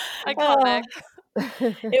 Iconic.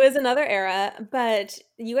 It was another era, but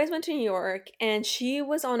you guys went to New York and she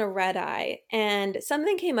was on a red eye and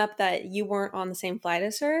something came up that you weren't on the same flight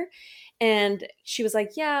as her. And she was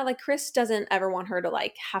like, yeah, like Chris doesn't ever want her to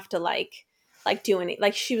like have to like do any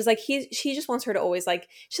like she was like he just wants her to always like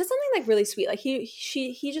she said something like really sweet like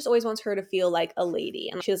he just always wants her to feel like a lady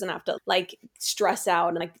and she doesn't have to like stress out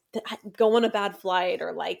and like go on a bad flight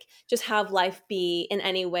or like just have life be in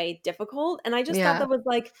any way difficult. And I just thought that was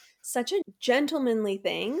like such a gentlemanly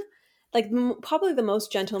thing, like probably the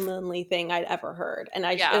most gentlemanly thing I'd ever heard. And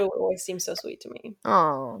it always seems so sweet to me.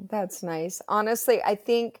 Oh, that's nice. Honestly, I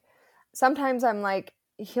think sometimes I'm like,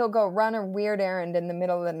 he'll go run a weird errand in the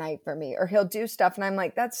middle of the night for me, or he'll do stuff and I'm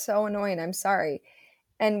like, that's so annoying. I'm sorry.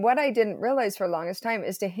 And what I didn't realize for the longest time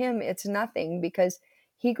is to him, it's nothing because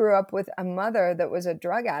he grew up with a mother that was a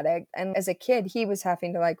drug addict. And as a kid, he was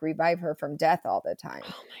having to like revive her from death all the time.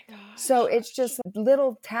 Oh my gosh. So it's just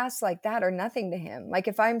little tasks like that are nothing to him. Like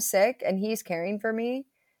if I'm sick and he's caring for me,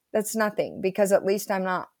 that's nothing because at least I'm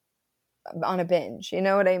not on a binge. You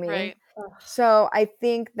know what I mean? Right. So I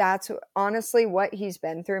think that's honestly what he's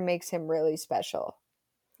been through makes him really special.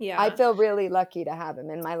 Yeah. I feel really lucky to have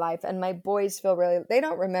him in my life. And my boys feel they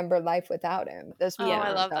don't remember life without him.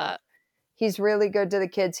 I love that. He's really good to the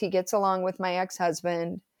kids. He gets along with my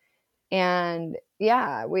ex-husband. And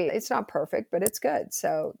yeah, it's not perfect, but it's good.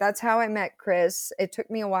 So that's how I met Chris. It took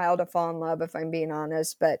me a while to fall in love, if I'm being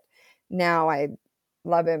honest, but now I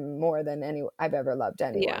love him more than I've ever loved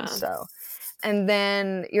anyone. Yeah. So, and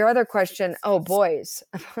then your other question, boys.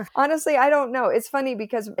 Honestly, I don't know. It's funny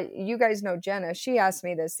because you guys know Jenna. She asked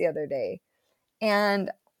me this the other day and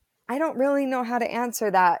I don't really know how to answer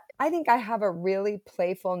that. I think I have a really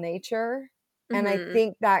playful nature. And I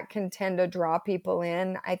think that can tend to draw people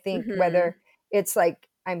in. I think whether it's like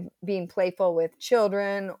I'm being playful with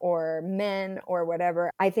children or men or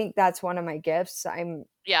whatever, I think that's one of my gifts. I'm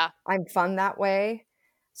fun that way.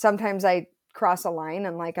 Sometimes I cross a line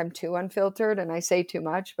and like I'm too unfiltered and I say too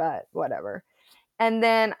much, but whatever. And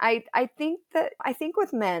then I think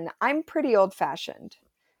with men, I'm pretty old fashioned.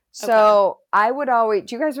 So I would always,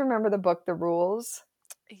 do you guys remember the book, The Rules?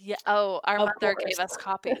 Yeah. Oh, our mother gave us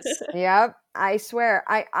copies. Yep. I swear,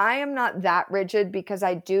 I am not that rigid because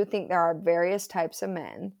I do think there are various types of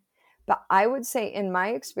men. But I would say in my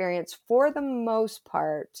experience, for the most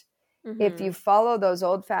part, if you follow those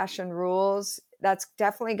old-fashioned rules, that's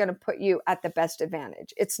definitely going to put you at the best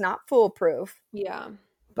advantage. It's not foolproof. Yeah.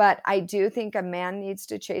 But I do think a man needs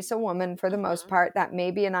to chase a woman for the most part. That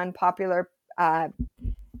may be an unpopular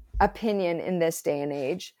opinion in this day and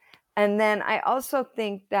age. And then I also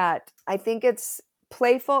think it's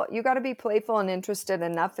playful. You got to be playful and interested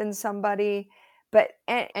enough in somebody, but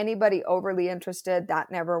anybody overly interested,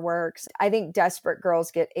 that never works. I think desperate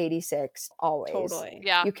girls get 86 always. Totally.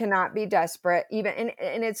 Yeah. You cannot be desperate even.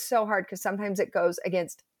 And it's so hard because sometimes it goes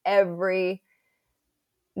against every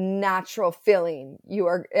natural feeling you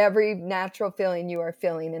are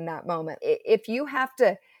feeling in that moment. If you have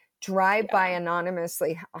to drive by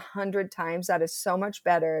anonymously 100 times, that is so much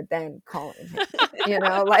better than calling him.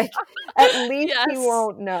 Like at least he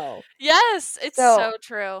won't know. Yes, it's so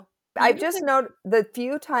true. I've just known the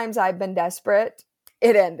few times I've been desperate,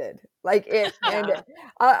 it ended. Like it ended.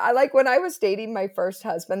 I like when I was dating my first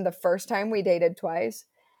husband, the first time we dated twice,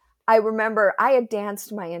 I remember I had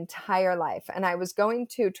danced my entire life and I was going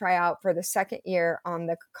to try out for the second year on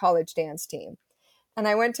the college dance team. And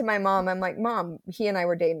I went to my mom. I'm like, Mom, he and I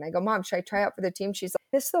were dating. I go, Mom, should I try out for the team? She's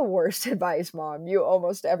like, this is the worst advice, Mom, you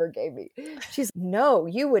almost ever gave me. She's, no,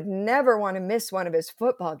 you would never want to miss one of his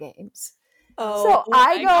football games. Oh, so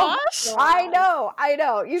I go, gosh. I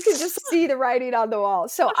know. You can just see the writing on the wall.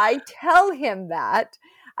 So I tell him that.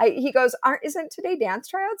 He goes, isn't today dance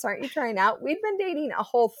tryouts? Aren't you trying out? We'd been dating a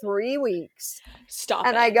whole 3 weeks. Stop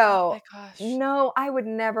and it. I go, oh my gosh. No, I would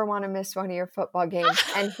never want to miss one of your football games.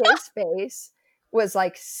 And his face was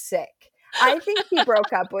like sick. I think he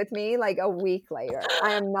broke up with me like a week later.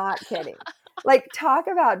 I am not kidding. Like, talk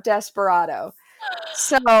about desperado.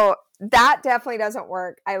 So that definitely doesn't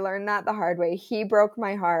work. I learned that the hard way. He broke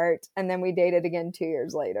my heart and then we dated again 2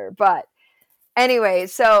 years later. But anyway,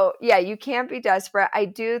 so yeah, you can't be desperate. I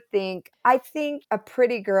think a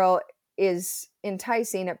pretty girl is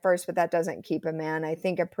enticing at first, but that doesn't keep a man. I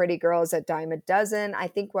think a pretty girl is a dime a dozen. I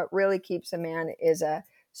think what really keeps a man is a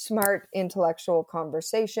smart intellectual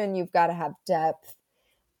conversation. You've got to have depth.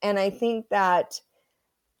 And I think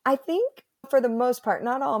for the most part,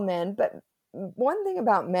 not all men, but one thing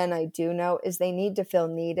about men I do know is they need to feel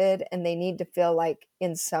needed and they need to feel like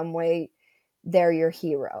in some way they're your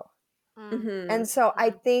hero. And so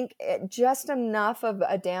I think just enough of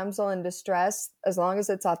a damsel in distress, as long as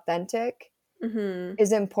it's authentic,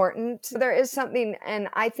 is important. So there is something, and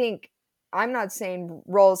I think, I'm not saying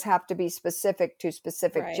roles have to be specific to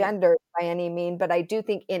specific Right. gender by any mean, but I do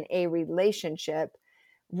think in a relationship,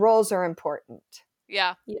 roles are important.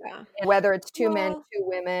 Yeah. Yeah. Whether it's two men, Well, two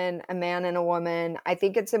women, a man and a woman, I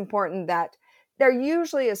think it's important that there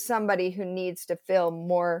usually is somebody who needs to feel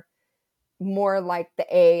more like the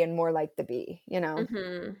A and more like the B, you know?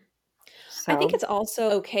 mhm. I think So it's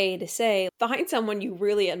also okay to say, find someone you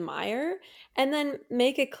really admire and then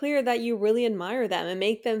make it clear that you really admire them and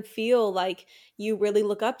make them feel like you really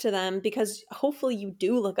look up to them, because hopefully you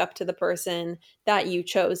do look up to the person that you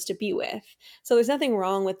chose to be with. So there's nothing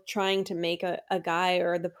wrong with trying to make a guy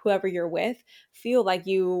or whoever you're with feel like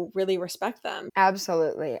you really respect them.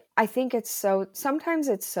 absolutely. I think sometimes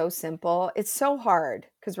it's so simple. It's so hard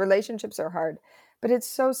because relationships are hard, but it's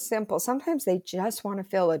so simple. Sometimes they just want to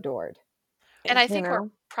feel adored, And I you think where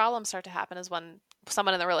know? problems start to happen is when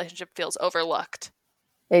someone in the relationship feels overlooked.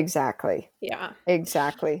 Exactly. Yeah.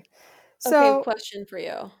 Exactly. Okay, So, question for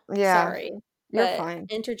you. yeah, Sorry, you're but fine.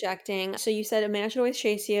 interjecting. So you said a man should always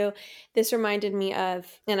chase you. This reminded me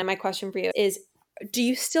of, and my question for you is, do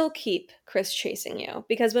you still keep Chris chasing you?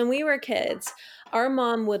 Because when we were kids, our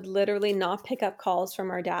mom would literally not pick up calls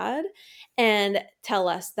from our dad and tell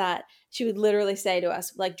us that she would literally say to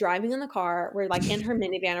us, like driving in the car, we're like in her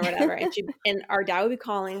minivan or whatever, and our dad would be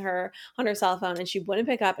calling her on her cell phone and she wouldn't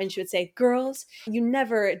pick up and she would say, "Girls, you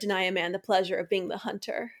never deny a man the pleasure of being the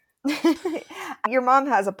hunter." Your mom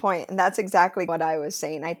has a point, and that's exactly what I was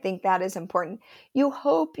saying. I think that is important. You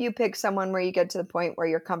hope you pick someone where you get to the point where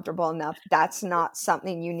you're comfortable enough. That's not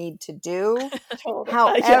something you need to do.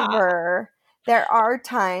 Totally. Yeah. However, there are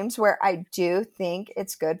times where I do think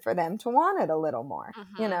it's good for them to want it a little more.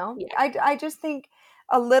 You Hmm. know, Yeah. I just think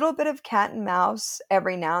a little bit of cat and mouse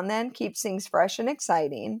every now and then keeps things fresh and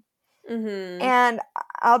exciting. Mhm. And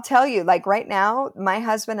I'll tell you, like right now, my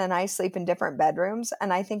husband and I sleep in different bedrooms,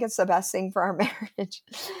 and I think it's the best thing for our marriage.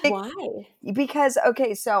 Why? Because,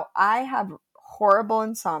 okay, so I have horrible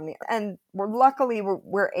insomnia, and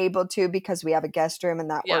we're able to because we have a guest room and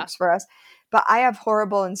that Yeah. works for us. But I have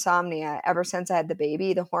horrible insomnia ever since I had the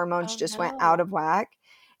baby. The hormones Oh just went out no. of whack.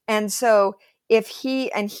 And so if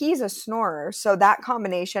he's a snorer, so that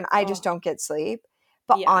combination, I just Oh, don't get sleep.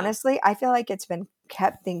 But yeah. honestly, I feel like it's been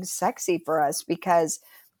kept things sexy for us because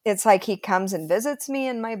it's like he comes and visits me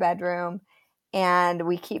in my bedroom and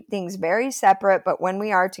we keep things very separate, but when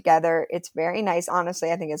we are together, it's very nice.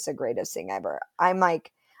 Honestly, I think it's the greatest thing ever.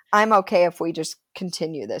 I'm okay if we just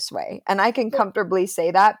continue this way. And I can Well, comfortably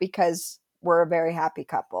say that because we're a very happy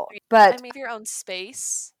couple. I But mean, your own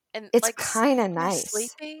space and it's like kind of when you're nice.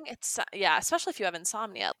 sleeping, it's yeah, especially if you have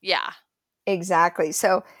insomnia. Yeah. Exactly.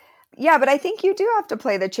 So, yeah, but I think you do have to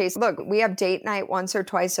play the chase. Look, we have date night once or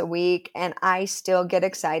twice a week, and I still get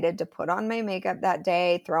excited to put on my makeup that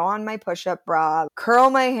day, throw on my push up bra, curl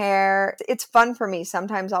my hair. It's fun for me.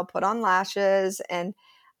 Sometimes I'll put on lashes, and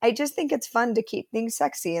I just think it's fun to keep things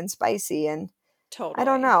sexy and spicy. And I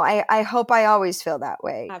don't totally. know. I hope I always feel that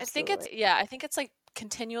way. Absolutely. I think it's like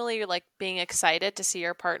continually like being excited to see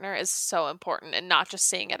your partner is so important and not just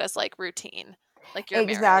seeing it as like routine, like your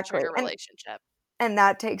marriage or Exactly. your relationship. And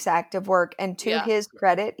that takes active work. And to Yeah. his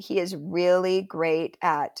credit, he is really great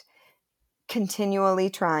at continually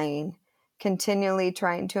trying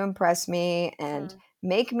to impress me and Mhm.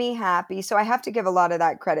 make me happy. So I have to give a lot of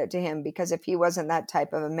that credit to him because if he wasn't that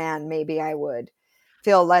type of a man, maybe I would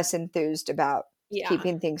feel less enthused about Yeah.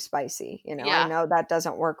 keeping things spicy. You know, I Yeah. know that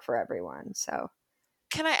doesn't work for everyone. So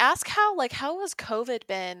Can I ask how has COVID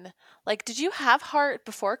been? Like, did you have heart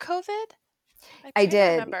before COVID? I'm I trying to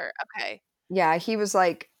did. remember. Okay. Yeah, he was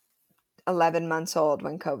like 11 months old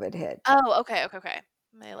when COVID hit. Oh, okay.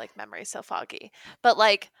 My like memory's so foggy. But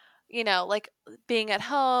like, like being at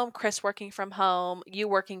home, Chris working from home, you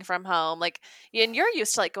working from home, like and you're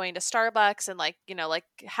used to like going to Starbucks and like, like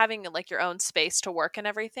having like your own space to work and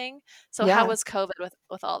everything. So how Yeah. was COVID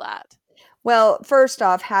with all that? Well, first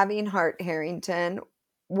off, having Hart Harrington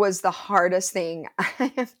was the hardest thing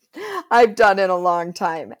I've done in a long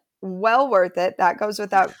time. Well worth it. That goes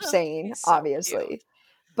without saying, He's so cute. obviously.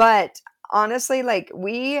 But honestly, like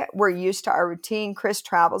we were used to our routine. Chris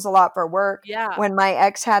travels a lot for work. Yeah. When my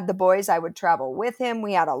ex had the boys, I would travel with him.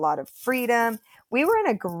 We had a lot of freedom. We were in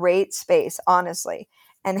a great space, honestly.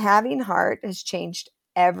 And having Hart has changed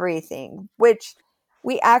everything, which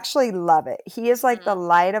we actually love it. He is like the Mhm.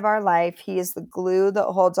 light of our life. He is the glue that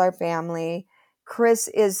holds our family. Chris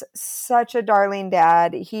is such a darling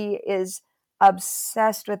dad. He is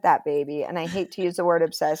obsessed with that baby. And I hate to use the word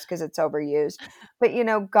obsessed because it's overused. But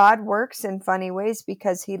God works in funny ways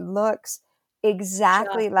because he looks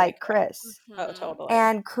exactly Just like Chris. Oh, totally.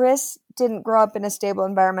 And Chris didn't grow up in a stable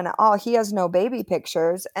environment at all. He has no baby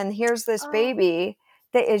pictures. And here's this baby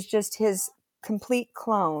that is just his complete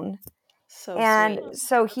clone. So and sweet.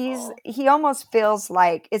 so he almost feels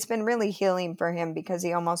like it's been really healing for him, because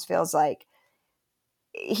he almost feels like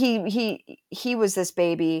he was this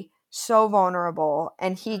baby so vulnerable,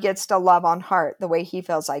 and he gets to love on heart the way he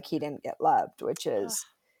feels like he didn't get loved, which is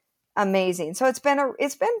amazing. So it's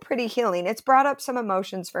been pretty healing. It's brought up some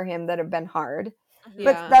emotions for him that have been hard.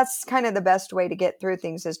 But that's kind of the best way to get through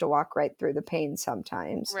things, is to walk right through the pain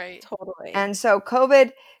sometimes. Right. Totally. And so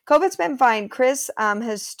COVID's been fine. Chris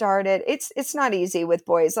has started. It's not easy with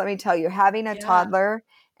boys. Let me tell you, having a toddler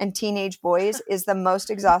and teenage boys is the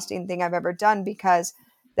most exhausting thing I've ever done, because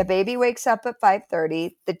the baby wakes up at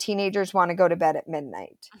 5:30. The teenagers want to go to bed at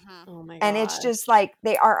midnight. Oh my god. And it's just like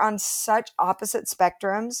they are on such opposite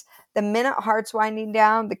spectrums. The minute Heart's winding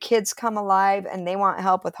down, the kids come alive and they want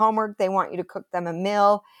help with homework. They want you to cook them a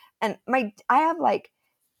meal. And my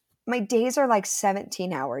days are like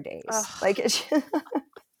 17-hour days. Like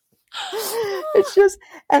it's just,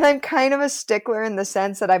 and I'm kind of a stickler in the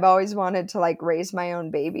sense that I've always wanted to like raise my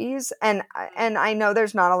own babies. And I know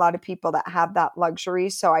there's not a lot of people that have that luxury.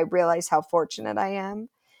 So I realize how fortunate I am.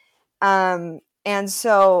 And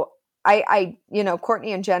so I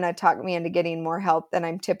Courtney and Jenna talked me into getting more help than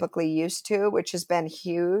I'm typically used to, which has been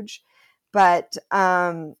huge. But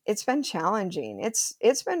it's been challenging.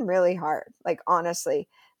 It's been really hard, like honestly.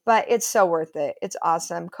 But it's so worth it. It's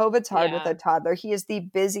awesome. COVID's hard with a toddler. He is the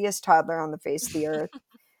busiest toddler on the face of the earth.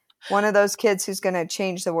 One of those kids who's going to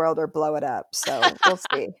change the world or blow it up. So we'll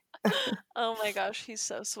see. Oh my gosh, he's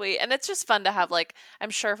so sweet. And it's just fun to have, like, I'm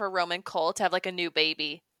sure for Roman Cole to have like a new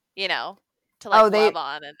baby, to like love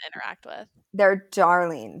on and interact with. They're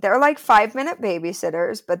darling. They're like 5-minute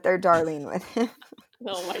babysitters, but they're darling with him.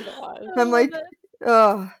 Oh my god. I'm like,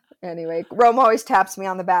 oh. Anyway, Rome always taps me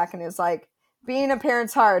on the back and is like, being a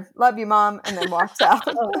parent's hard. Love you, Mom. And then walks out.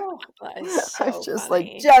 That is so I was just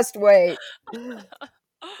funny. like, just wait. Oh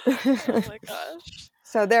my gosh.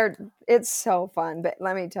 So it's so fun. But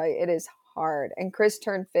let me tell you, it is hard. And Chris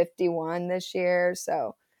turned 51 this year.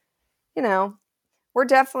 So, we're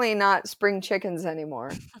definitely not spring chickens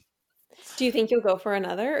anymore. Do you think you'll go for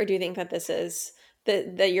another, or do you think that this is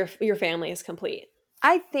that your family is complete?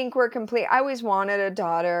 I think we're complete. I always wanted a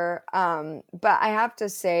daughter, but I have to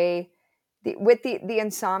say, the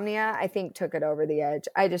insomnia, I think took it over the edge.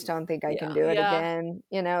 I just don't think I can do it again.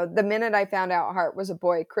 The minute I found out Hart was a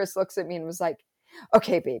boy, Chris looks at me and was like,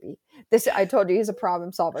 "Okay, baby, I told you he's a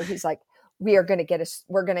problem solver." He's like, we're going to go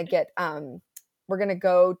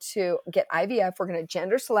to get IVF. We're going to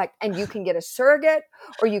gender select, and you can get a surrogate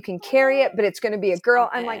or you can carry it, but it's going to be a girl.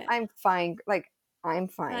 I'm like, I'm fine. Like, I'm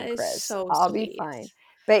fine, Chris. So I'll sweet. be fine.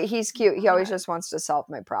 But he's cute. He always just wants to solve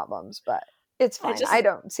my problems, but it's fine. I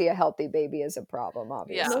don't see a healthy baby as a problem,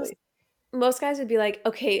 obviously. Most guys would be like,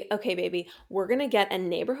 okay, baby, we're going to get a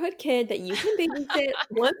neighborhood kid that you can babysit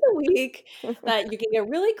once a week, that you can get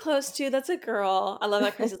really close to. That's a girl. I love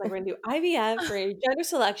that Chris is like, we're going to do IVF, we're going to do gender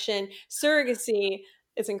selection, surrogacy.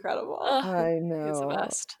 It's incredible. I know. He's the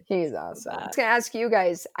best. He's awesome. I was going to ask you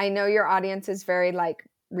guys, I know your audience is very like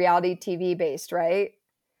reality TV based, right?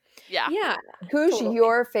 Yeah. Yeah. Who's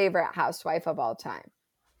your favorite housewife of all time?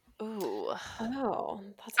 Ooh. Oh.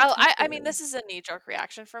 I mean, this is a knee-jerk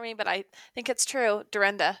reaction for me, but I think it's true.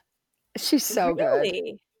 Dorinda. She's so good.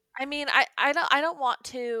 I mean, I want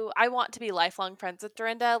to be lifelong friends with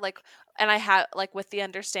Dorinda, like, and I have like with the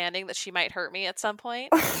understanding that she might hurt me at some point,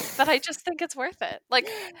 but I just think it's worth it. Like,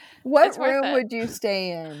 what room would you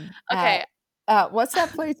stay in? Okay. What's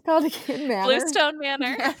that place called again? Manor? Bluestone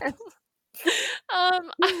Manor.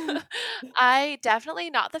 I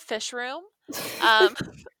definitely not the fish room.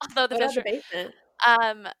 Although the fish room, basement.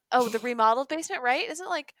 the remodeled basement, right? Isn't it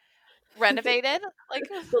like renovated? Like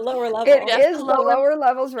the lower level. It is the lower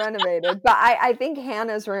levels renovated, but I think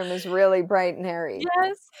Hannah's room is really bright and airy.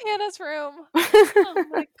 Yes, Hannah's room. Oh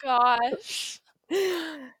my gosh.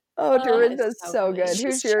 Oh, Dorinda's so good.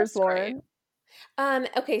 Who's yours, Lauren?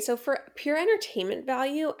 Okay, so for pure entertainment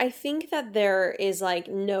value, I think that there is like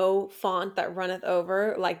no font that runneth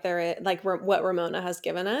over like what Ramona has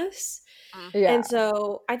given us. Yeah. And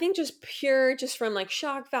so I think just from like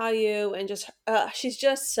shock value and just she's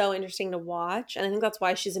just so interesting to watch, and I think that's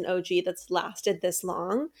why she's an OG that's lasted this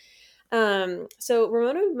long. So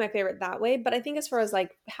Ramona would be my favorite that way, but I think as far as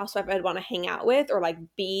like housewife I'd want to hang out with or like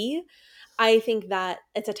be, I think that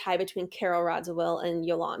it's a tie between Carol Radziwill and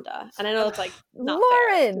Yolanda. And I know it's like not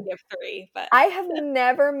Lauren, fair to give 3, but I have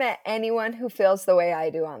never met anyone who feels the way I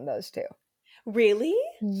do on those two. Really?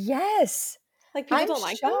 Yes. Like people don't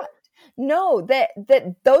like them? No, that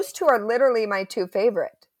those two are literally my two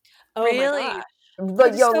favorite. Oh Really? my gosh.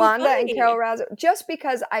 But Yolanda so and Carol Razzo, just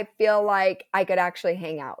because I feel like I could actually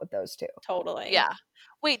hang out with those two. Totally. Yeah.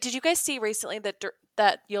 Wait, did you guys see recently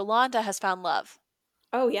that Yolanda has found love?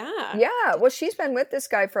 Oh yeah. Yeah. Well, she's been with this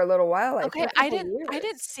guy for a little while. Okay, I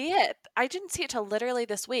didn't see it. I didn't see it till literally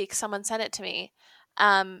this week. Someone sent it to me.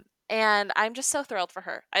 And I'm just so thrilled for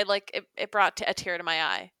her. I like it brought a tear to my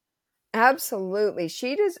eye. Absolutely.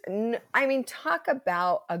 She does. I mean, talk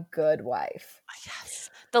about a good wife. Yes.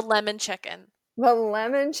 The lemon chicken. The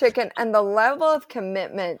lemon chicken and the level of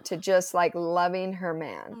commitment to just like loving her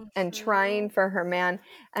man and trying for her man.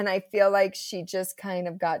 And I feel like she just kind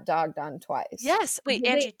of got dogged on twice. Yes. Wait,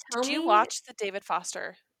 Angie, did you watch the David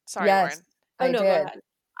Foster? Sorry, yes, Lauren. I did. Go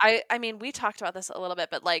ahead. I mean, we talked about this a little bit,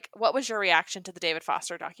 but like, what was your reaction to the David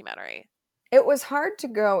Foster documentary? It was hard to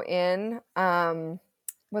go in.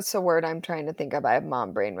 What's the word I'm trying to think of? I have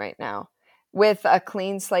mom brain right now. With a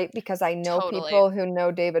clean slate, because I know people who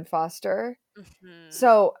know David Foster.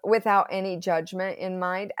 So without any judgment in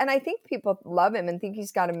mind. And I think people love him and think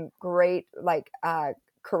he's got a great like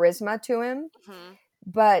charisma to him.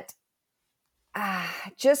 But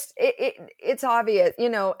just it's obvious, you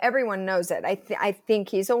know, everyone knows it. I think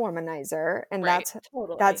he's a womanizer, and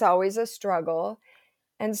that's always a struggle.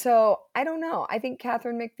 And so I don't know. I think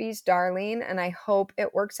Katharine McPhee's darling, and I hope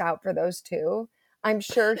it works out for those two. I'm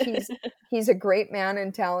sure he's a great man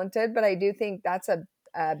and talented, but I do think that's a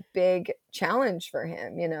big challenge for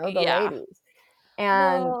him, you know, the ladies.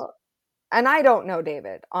 And I don't know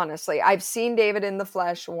David, honestly. I've seen David in the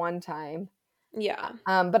flesh one time. Yeah.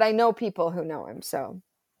 But I know people who know him. So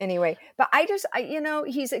anyway, but I you know,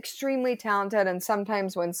 he's extremely talented. And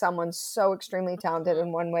sometimes when someone's so extremely talented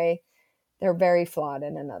in one way, they're very flawed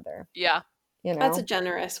in another. Yeah. You know? That's a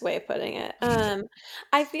generous way of putting it.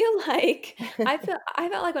 I feel like I felt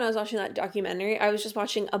like when I was watching that documentary, I was just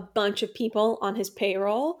watching a bunch of people on his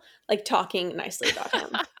payroll, like talking nicely about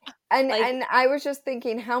him. And I was just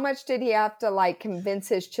thinking, how much did he have to like convince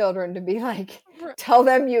his children to be like, tell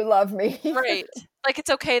them you love me? Right. Like,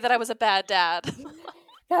 it's okay that I was a bad dad.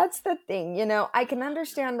 That's the thing. You know, I can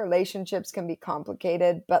understand relationships can be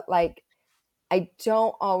complicated, but like, I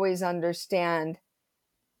don't always understand,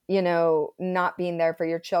 you know, not being there for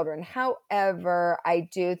your children. However, I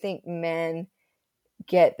do think men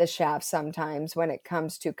get the shaft sometimes when it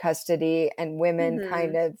comes to custody and women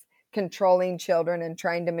kind of controlling children and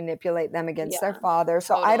trying to manipulate them against their father.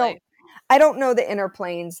 So totally. I don't know the inner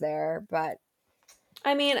planes there, but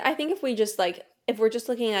I mean, I think if we're just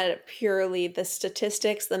looking at it purely the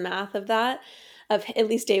statistics, the math of that, of at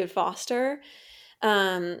least David Foster,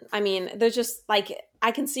 I mean, there's just like,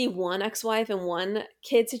 I can see one ex-wife and one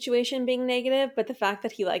kid situation being negative, but the fact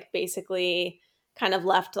that he like basically kind of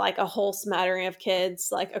left like a whole smattering of kids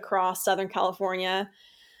like across Southern California,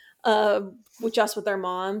 just with their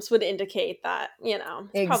moms would indicate that, you know,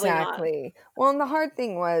 it's exactly. Well, and the hard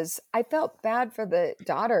thing was I felt bad for the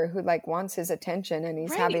daughter who like wants his attention and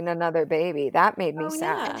he's having another baby. That made me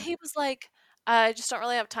sad. And he was like, I just don't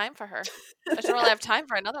really have time for her. I just don't really have time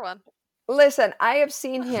for another one. Listen, I have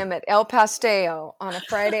seen him at El Pastel on a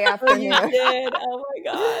Friday afternoon. You did? Oh my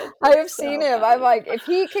God. I have seen him. I'm like, if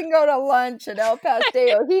he can go to lunch at El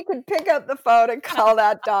Pastel, he could pick up the phone and call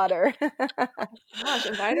that daughter. Gosh,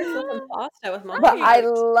 invite her for some pasta with mom. But I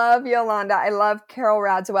love Yolanda. I love Carol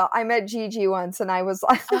Radziwill. I met Gigi once and I was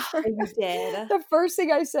like, you did. The first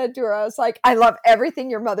thing I said to her, I was like, I love everything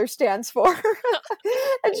your mother stands for.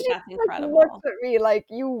 And she incredible. Looked at me like,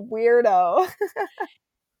 you weirdo.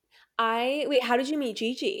 Wait, how did you meet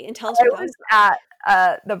Gigi? And tell us what that was.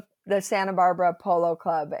 At the Santa Barbara Polo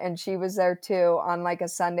Club, and she was there too on like a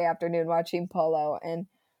Sunday afternoon watching polo. And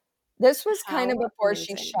this was kind of before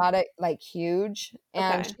she shot it like huge,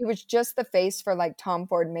 and she was just the face for like Tom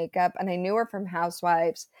Ford makeup, and I knew her from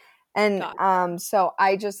Housewives. And so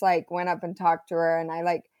I just like went up and talked to her, and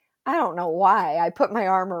I don't know why I put my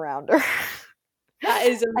arm around her. That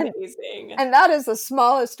is amazing. And that is the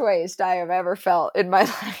smallest waist I have ever felt in my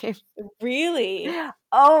life. Really?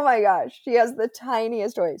 Oh my gosh. She has the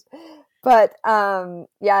tiniest waist. But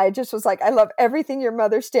yeah, I just was like, I love everything your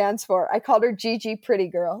mother stands for. I called her Gigi Pretty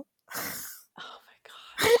Girl. Oh my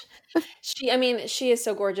gosh. She is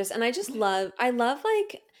so gorgeous. And I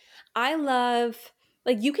love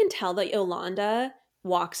you can tell that Yolanda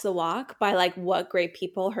walks the walk by like what great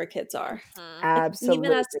people her kids are. Absolutely.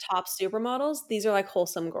 Even as top supermodels, these are like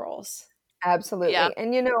wholesome girls. Absolutely. Yeah.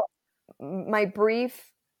 And you know, my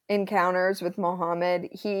brief encounters with Mohammed,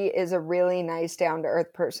 he is a really nice down to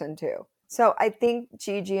earth person too. So I think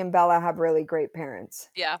Gigi and Bella have really great parents.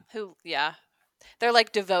 Yeah. they're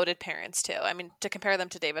like devoted parents too. I mean, to compare them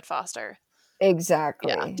to David Foster.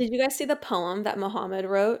 Exactly. Yeah. Did you guys see the poem that Muhammad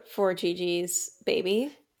wrote for Gigi's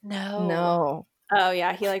baby? No. Oh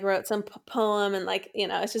yeah, he like wrote some poem and like, you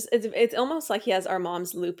know, it's almost like he has our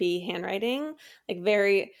mom's loopy handwriting, like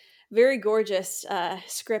very very gorgeous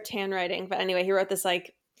script handwriting. But anyway, he wrote this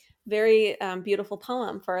like very beautiful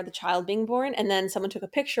poem for the child being born, and then someone took a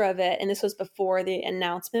picture of it, and this was before the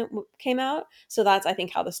announcement came out. So that's I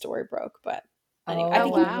think how the story broke. But anyway, I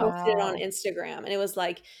think he posted it on Instagram, and it was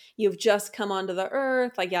like, "You've just come onto the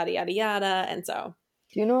earth," like yada yada yada. And so,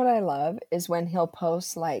 do you know what I love is when he'll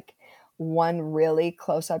post like one really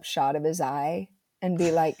close up shot of his eye and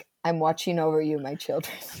be like, "I'm watching over you, my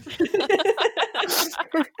children."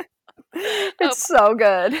 It's so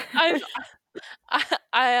good.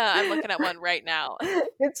 I'm looking at one right now.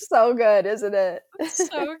 It's so good, isn't it? It's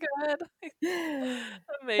so good.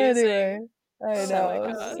 Amazing. Anyway, I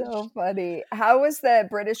know. So funny. How was the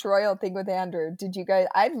British royal thing with Andrew? Did you guys?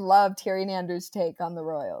 I loved hearing Andrew's take on the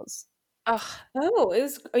royals. Oh, it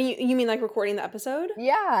was. You mean like recording the episode?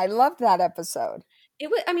 Yeah, I loved that episode. It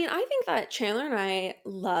was. I mean, I think that Chandler and I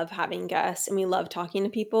love having guests, and we love talking to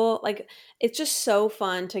people. Like, it's just so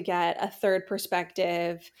fun to get a third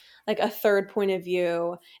perspective, like a third point of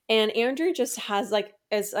view. And Andrew just has like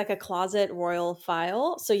as like a closet royal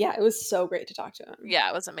file. So yeah, it was so great to talk to him. Yeah,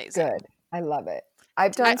 it was amazing. Good. I love it.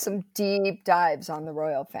 I've done some deep dives on the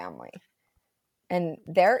royal family. And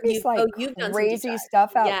there is crazy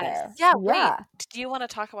stuff out there. Yeah. Wait, do you want to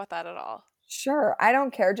talk about that at all? Sure. I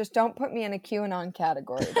don't care. Just don't put me in a QAnon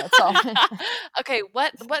category. That's all. Okay.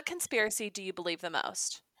 What conspiracy do you believe the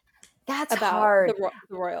most? That's hard. The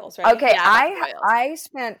Royals, right? Okay. Yeah, I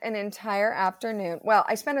spent an entire afternoon. Well,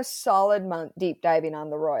 I spent a solid month deep diving on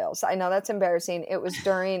the Royals. I know that's embarrassing. It was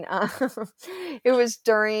during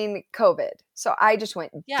COVID. So I just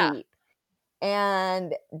went deep.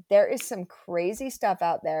 And there is some crazy stuff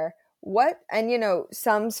out there.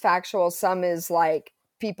 Some's factual, some is like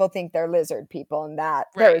people think they're lizard people, and that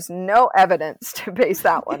there is no evidence to base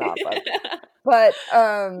that one off of. But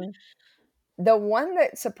the one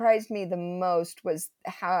that surprised me the most was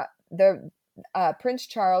how the Prince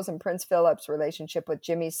Charles and Prince Philip's relationship with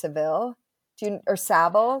Jimmy Savile.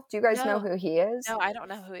 Savile? Do you guys know who he is? No, I don't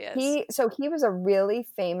know who he is. He was a really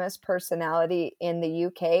famous personality in the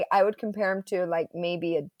UK. I would compare him to like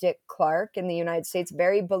maybe a Dick Clark in the United States.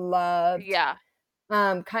 Very beloved. Yeah.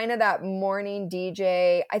 Kind of that morning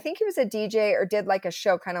DJ. I think he was a DJ or did like a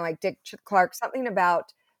show kind of like Dick Clark, something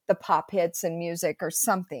about the pop hits and music or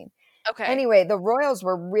something. Okay. Anyway, the Royals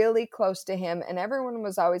were really close to him, and everyone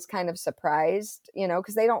was always kind of surprised,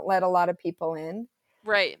 because they don't let a lot of people in.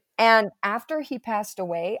 Right. And after he passed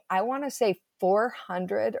away, I want to say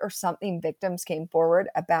 400 or something victims came forward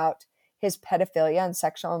about his pedophilia and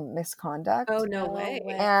sexual misconduct. Oh, no way.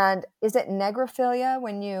 And is it necrophilia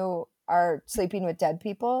when you are sleeping with dead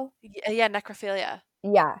people? Yeah, necrophilia.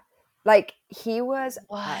 Yeah. Like, he was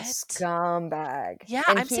a scumbag. Yeah,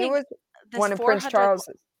 and he was one of Prince Charles's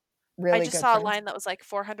really good I just saw friends. a line that was like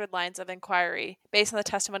 400 lines of inquiry based on the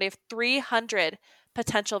testimony of 300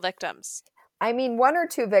 potential victims. I mean, one or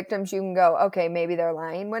two victims, you can go, okay, maybe they're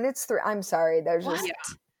lying. When it's three, I'm sorry. There's what?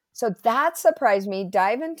 just... So that surprised me.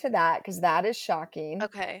 Dive into that because that is shocking.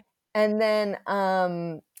 Okay. And then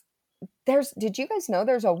did you guys know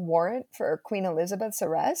there's a warrant for Queen Elizabeth's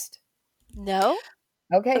arrest? No.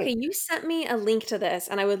 Okay, you sent me a link to this,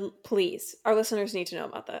 and our listeners need to know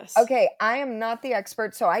about this. Okay, I am not the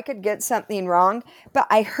expert, so I could get something wrong, but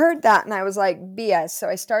I heard that and I was like, BS. So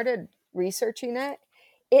I started researching it.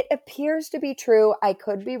 It appears to be true. I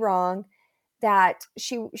could be wrong. That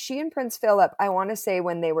she and Prince Philip, I want to say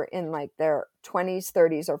when they were in like their 20s,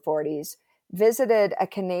 30s, or 40s, visited a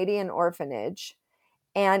Canadian orphanage.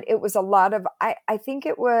 And it was a lot of, I think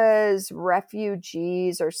it was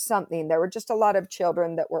refugees or something. There were just a lot of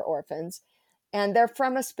children that were orphans. And they're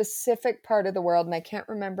from a specific part of the world, and I can't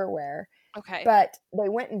remember where. Okay. But they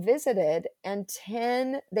went and visited, and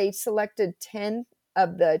they selected 10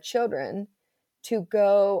 of the children to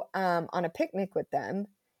go on a picnic with them.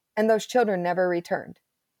 And those children never returned.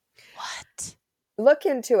 What? Look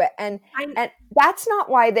into it. And that's not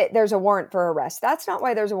why there's a warrant for her arrest. That's not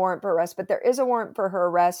why there's a warrant for her arrest, but there is a warrant for her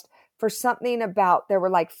arrest for something about there were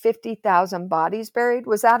like 50,000 bodies buried.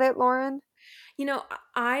 Was that it, Lauren?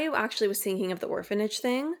 I actually was thinking of the orphanage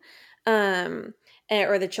thing,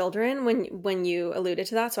 or the children when you alluded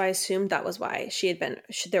to that. So I assumed that was why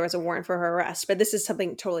there was a warrant for her arrest. But this is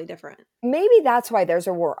something totally different. Maybe that's why there's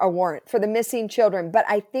a warrant for the missing children. But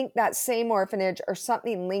I think that same orphanage or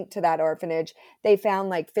something linked to that orphanage, they found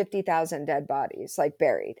like 50,000 dead bodies, like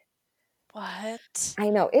buried. What? I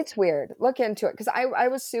know, it's weird. Look into it, because I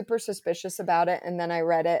was super suspicious about it, and then I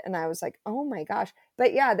read it and I was like, oh my gosh.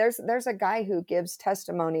 But yeah, there's a guy who gives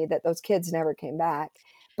testimony that those kids never came back.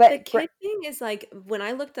 The But kid thing is like, when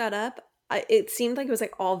I looked that up, it seemed like it was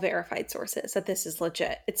like all verified sources that this is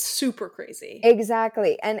legit. It's super crazy.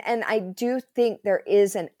 exactly. And I do think there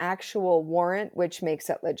is an actual warrant, which makes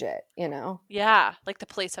it legit, you know? Yeah, like the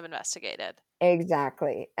police have investigated.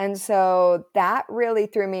 Exactly. And so that really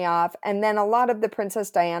threw me off. And then a lot of the Princess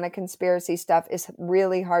Diana conspiracy stuff is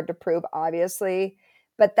really hard to prove, obviously.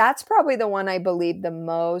 But that's probably the one I believe the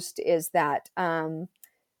most, is that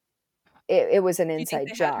it was an Do you think inside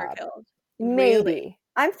they had her job. killed? Really? Maybe.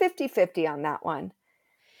 I'm 50-50 on that one.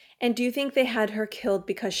 And do you think they had her killed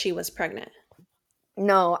because she was pregnant?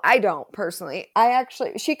 No, I don't personally.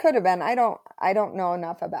 She could have been. I don't know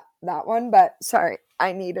enough about that one, but sorry,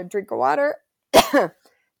 I need a drink of water.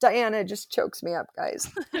 Diana just chokes me up,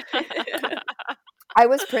 guys. I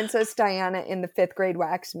was Princess Diana in the 5th grade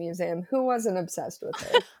wax museum. Who wasn't obsessed with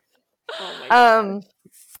her? Oh my god.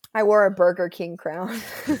 I wore a Burger King crown.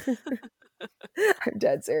 I'm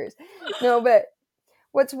dead serious. No, but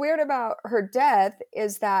what's weird about her death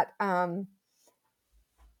is that I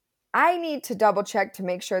need to double check to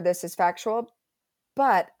make sure this is factual,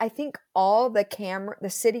 but I think all the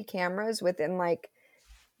city cameras within like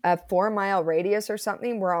a 4-mile radius or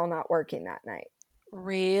something were all not working that night.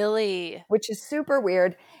 Really? Which is super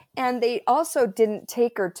weird. And they also didn't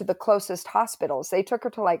take her to the closest hospitals. They took her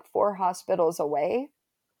to like 4 hospitals away.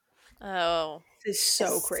 Oh. This is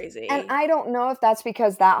so crazy. And I don't know if that's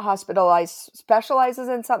because that hospital specializes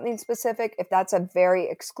in something specific, if that's a very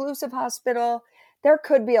exclusive hospital. There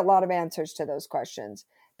could be a lot of answers to those questions.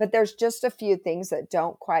 But there's just a few things that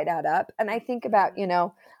don't quite add up. And I think about,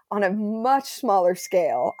 on a much smaller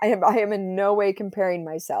scale, I am in no way comparing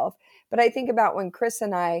myself. But I think about when Chris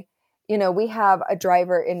and I, we have a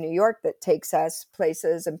driver in New York that takes us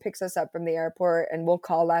places and picks us up from the airport, and we'll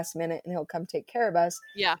call last minute and he'll come take care of us.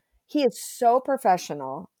 Yeah. He is so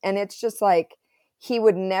professional. And it's just like,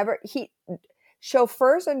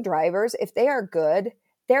 chauffeurs and drivers, if they are good,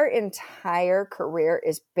 their entire career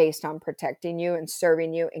is based on protecting you and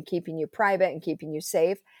serving you and keeping you private and keeping you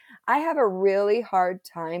safe. I have a really hard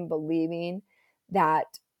time believing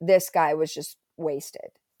that this guy was just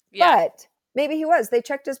wasted. Yeah. But maybe he was. They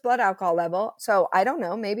checked his blood alcohol level. So I don't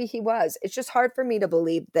know. Maybe he was. It's just hard for me to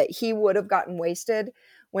believe that he would have gotten wasted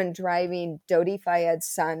when driving Dodi Fayed's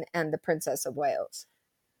son and the Princess of Wales.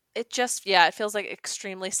 It feels like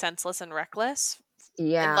extremely senseless and reckless.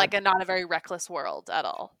 Yeah. And like not a very reckless world at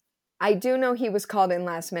all. I do know he was called in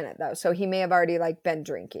last minute though. So he may have already been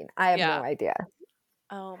drinking. I have no idea.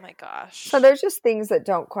 Oh my gosh. So there's just things that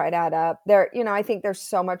don't quite add up. I think there's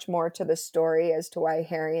so much more to the story as to why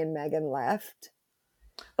Harry and Meghan left.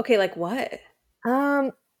 Okay, like what?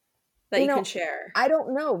 That you can share. I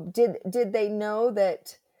don't know. Did they know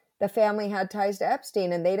that the family had ties to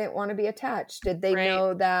Epstein and they didn't want to be attached? Did they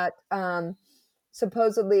know that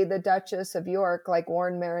supposedly the Duchess of York, like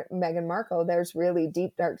Warren Meghan Markle, there's really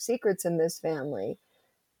deep, dark secrets in this family?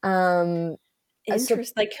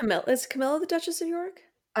 Interesting. Like Camilla. Is Camilla the Duchess of York?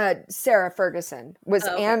 Sarah Ferguson was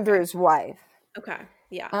Andrew's wife. Okay.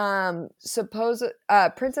 Yeah.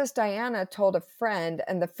 Princess Diana told a friend,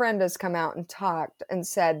 and the friend has come out and talked and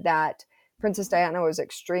said that Princess Diana was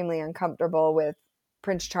extremely uncomfortable with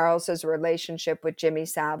Prince Charles's relationship with Jimmy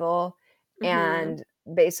Savile, and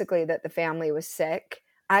basically that the family was sick.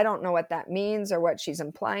 I don't know what that means or what she's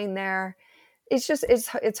implying there. It's just,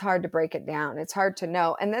 it's hard to break it down. It's hard to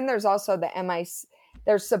know. And then there's also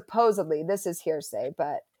there's supposedly, this is hearsay,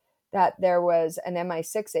 but that there was an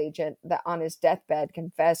MI6 agent that on his deathbed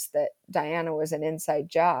confessed that Diana was an inside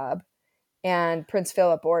job and Prince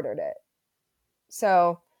Philip ordered it.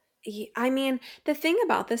 So, I mean, the thing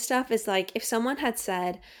about this stuff is like, if someone had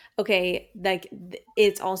said, okay, like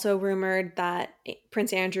it's also rumored that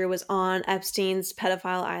Prince Andrew was on Epstein's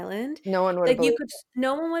pedophile island, no one would have believed it.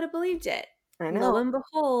 No one would have believed it. I know. Lo and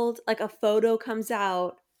behold, like a photo comes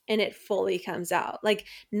out and it fully comes out. Like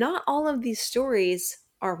not all of these stories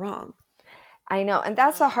are wrong. I know. And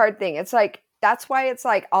that's a hard thing. It's like, that's why it's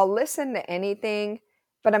like, I'll listen to anything,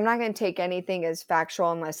 but I'm not going to take anything as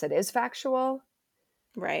factual unless it is factual.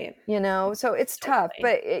 Right. So it's tough,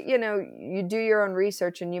 but you do your own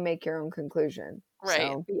research and you make your own conclusion.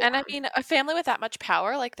 Right. So, yeah. And I mean, a family with that much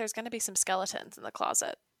power, like there's going to be some skeletons in the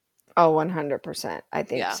closet. Oh, 100%. I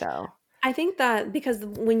think so. I think that because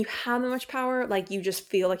when you have that much power, like you just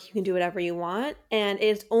feel like you can do whatever you want. And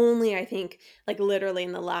it's only, I think, like literally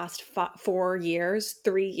in the last 3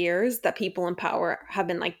 years that people in power have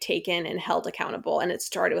been like taken and held accountable. And it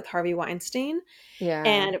started with Harvey Weinstein. Yeah.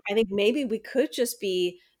 And I think maybe we could just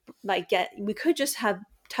be like, we could just have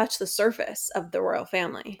touched the surface of the royal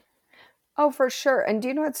family. Oh, for sure. And do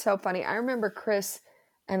you know what's so funny? I remember Chris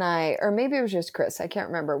and I, or maybe it was just Chris, I can't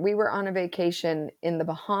remember. We were on a vacation in the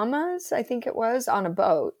Bahamas, I think it was, on a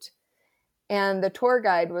boat. And the tour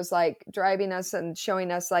guide was like driving us and showing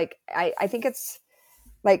us like, I think it's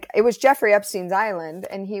like, it was Jeffrey Epstein's island.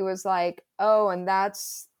 And he was like, oh, and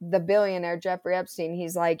that's the billionaire Jeffrey Epstein.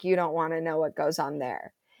 He's like, you don't want to know what goes on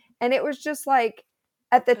there. And it was just like,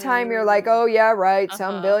 at the time you're like, oh yeah, right.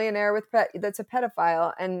 Some billionaire that's a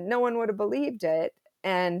pedophile, and no one would have believed it.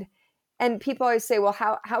 And people always say, well,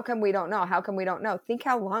 how come we don't know? How come we don't know? Think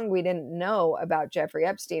how long we didn't know about Jeffrey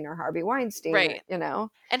Epstein or Harvey Weinstein, right? You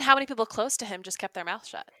know? And how many people close to him just kept their mouth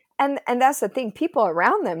shut? And that's the thing. People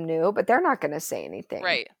around them knew, but they're not going to say anything.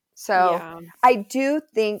 Right. So yeah. I do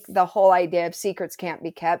think the whole idea of secrets can't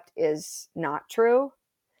be kept is not true.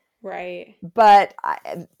 Right. But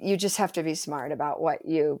you just have to be smart about what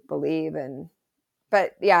you believe.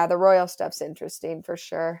 But yeah, the royal stuff's interesting for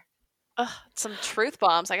sure. Some truth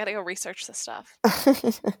bombs. I got to go research this stuff.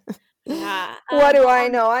 Yeah. What do I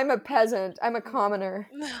know? I'm a peasant. I'm a commoner.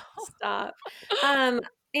 No. Stop.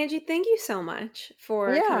 Angie, thank you so much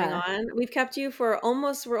for coming on. We've kept you for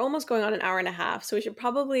we're almost going on an hour and a half. So we should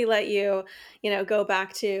probably let you, go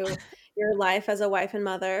back to your life as a wife and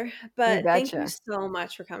mother. But thank you so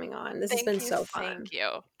much for coming on. This has been so fun. Thank you.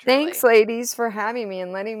 Truly. Thanks, ladies, for having me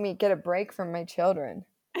and letting me get a break from my children.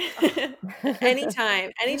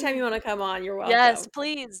 Anytime you want to come on, you're welcome. Yes,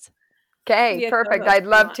 please. Okay, perfect. I'd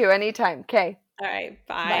love to anytime. Okay. All right.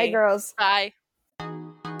 Bye. Bye, girls. Bye.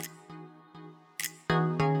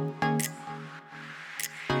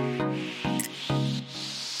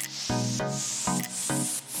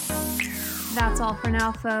 That's all for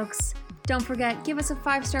now, folks. Don't forget, give us a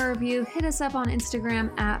 5-star review, hit us up on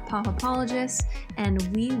Instagram at Popapologists, and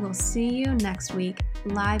we will see you next week,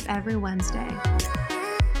 live every Wednesday.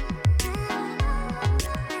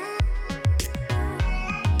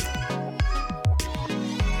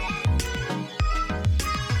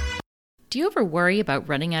 Do you ever worry about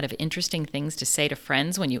running out of interesting things to say to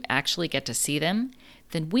friends when you actually get to see them?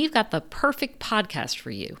 Then we've got the perfect podcast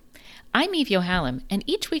for you. I'm Eve Yohalem, and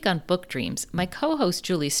each week on Book Dreams, my co-host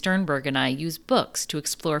Julie Sternberg and I use books to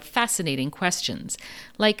explore fascinating questions,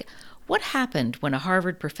 like what happened when a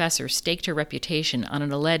Harvard professor staked her reputation on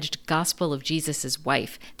an alleged Gospel of Jesus'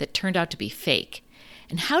 wife that turned out to be fake?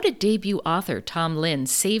 And how did debut author Tom Lynn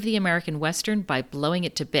save the American Western by blowing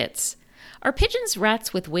it to bits? Are pigeons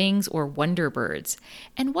rats with wings or wonder birds?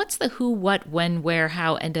 And what's the who, what, when, where,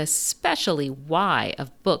 how, and especially why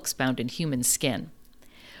of books bound in human skin?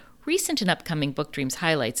 Recent and upcoming Book Dreams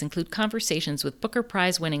highlights include conversations with Booker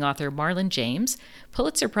Prize-winning author Marlon James,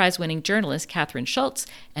 Pulitzer Prize-winning journalist Kathryn Schultz,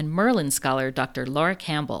 and Merlin scholar Dr. Laura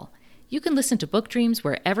Campbell. You can listen to Book Dreams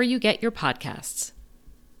wherever you get your podcasts.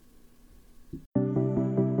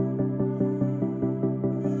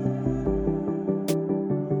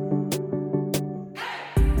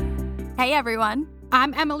 Hey everyone,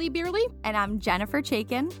 I'm Emily Beerley. And I'm Jennifer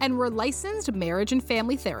Chaikin. And we're licensed marriage and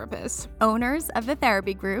family therapists, owners of the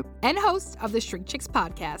Therapy Group, and hosts of the Shrink Chicks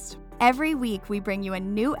podcast. Every week we bring you a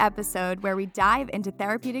new episode where we dive into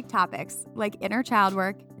therapeutic topics like inner child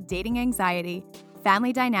work, dating anxiety,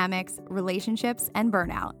 family dynamics, relationships, and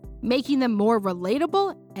burnout. Making them more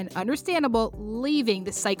relatable and understandable, leaving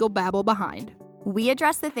the psychobabble behind. We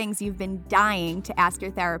address the things you've been dying to ask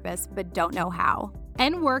your therapist but don't know how.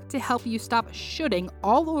 And work to help you stop shooting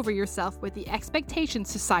all over yourself with the expectations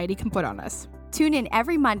society can put on us. Tune in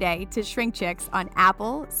every Monday to Shrink Chicks on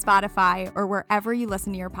Apple, Spotify, or wherever you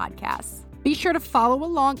listen to your podcasts. Be sure to follow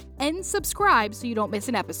along and subscribe so you don't miss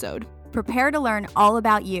an episode. Prepare to learn all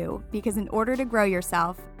about you, because in order to grow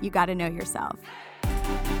yourself, you got to know yourself.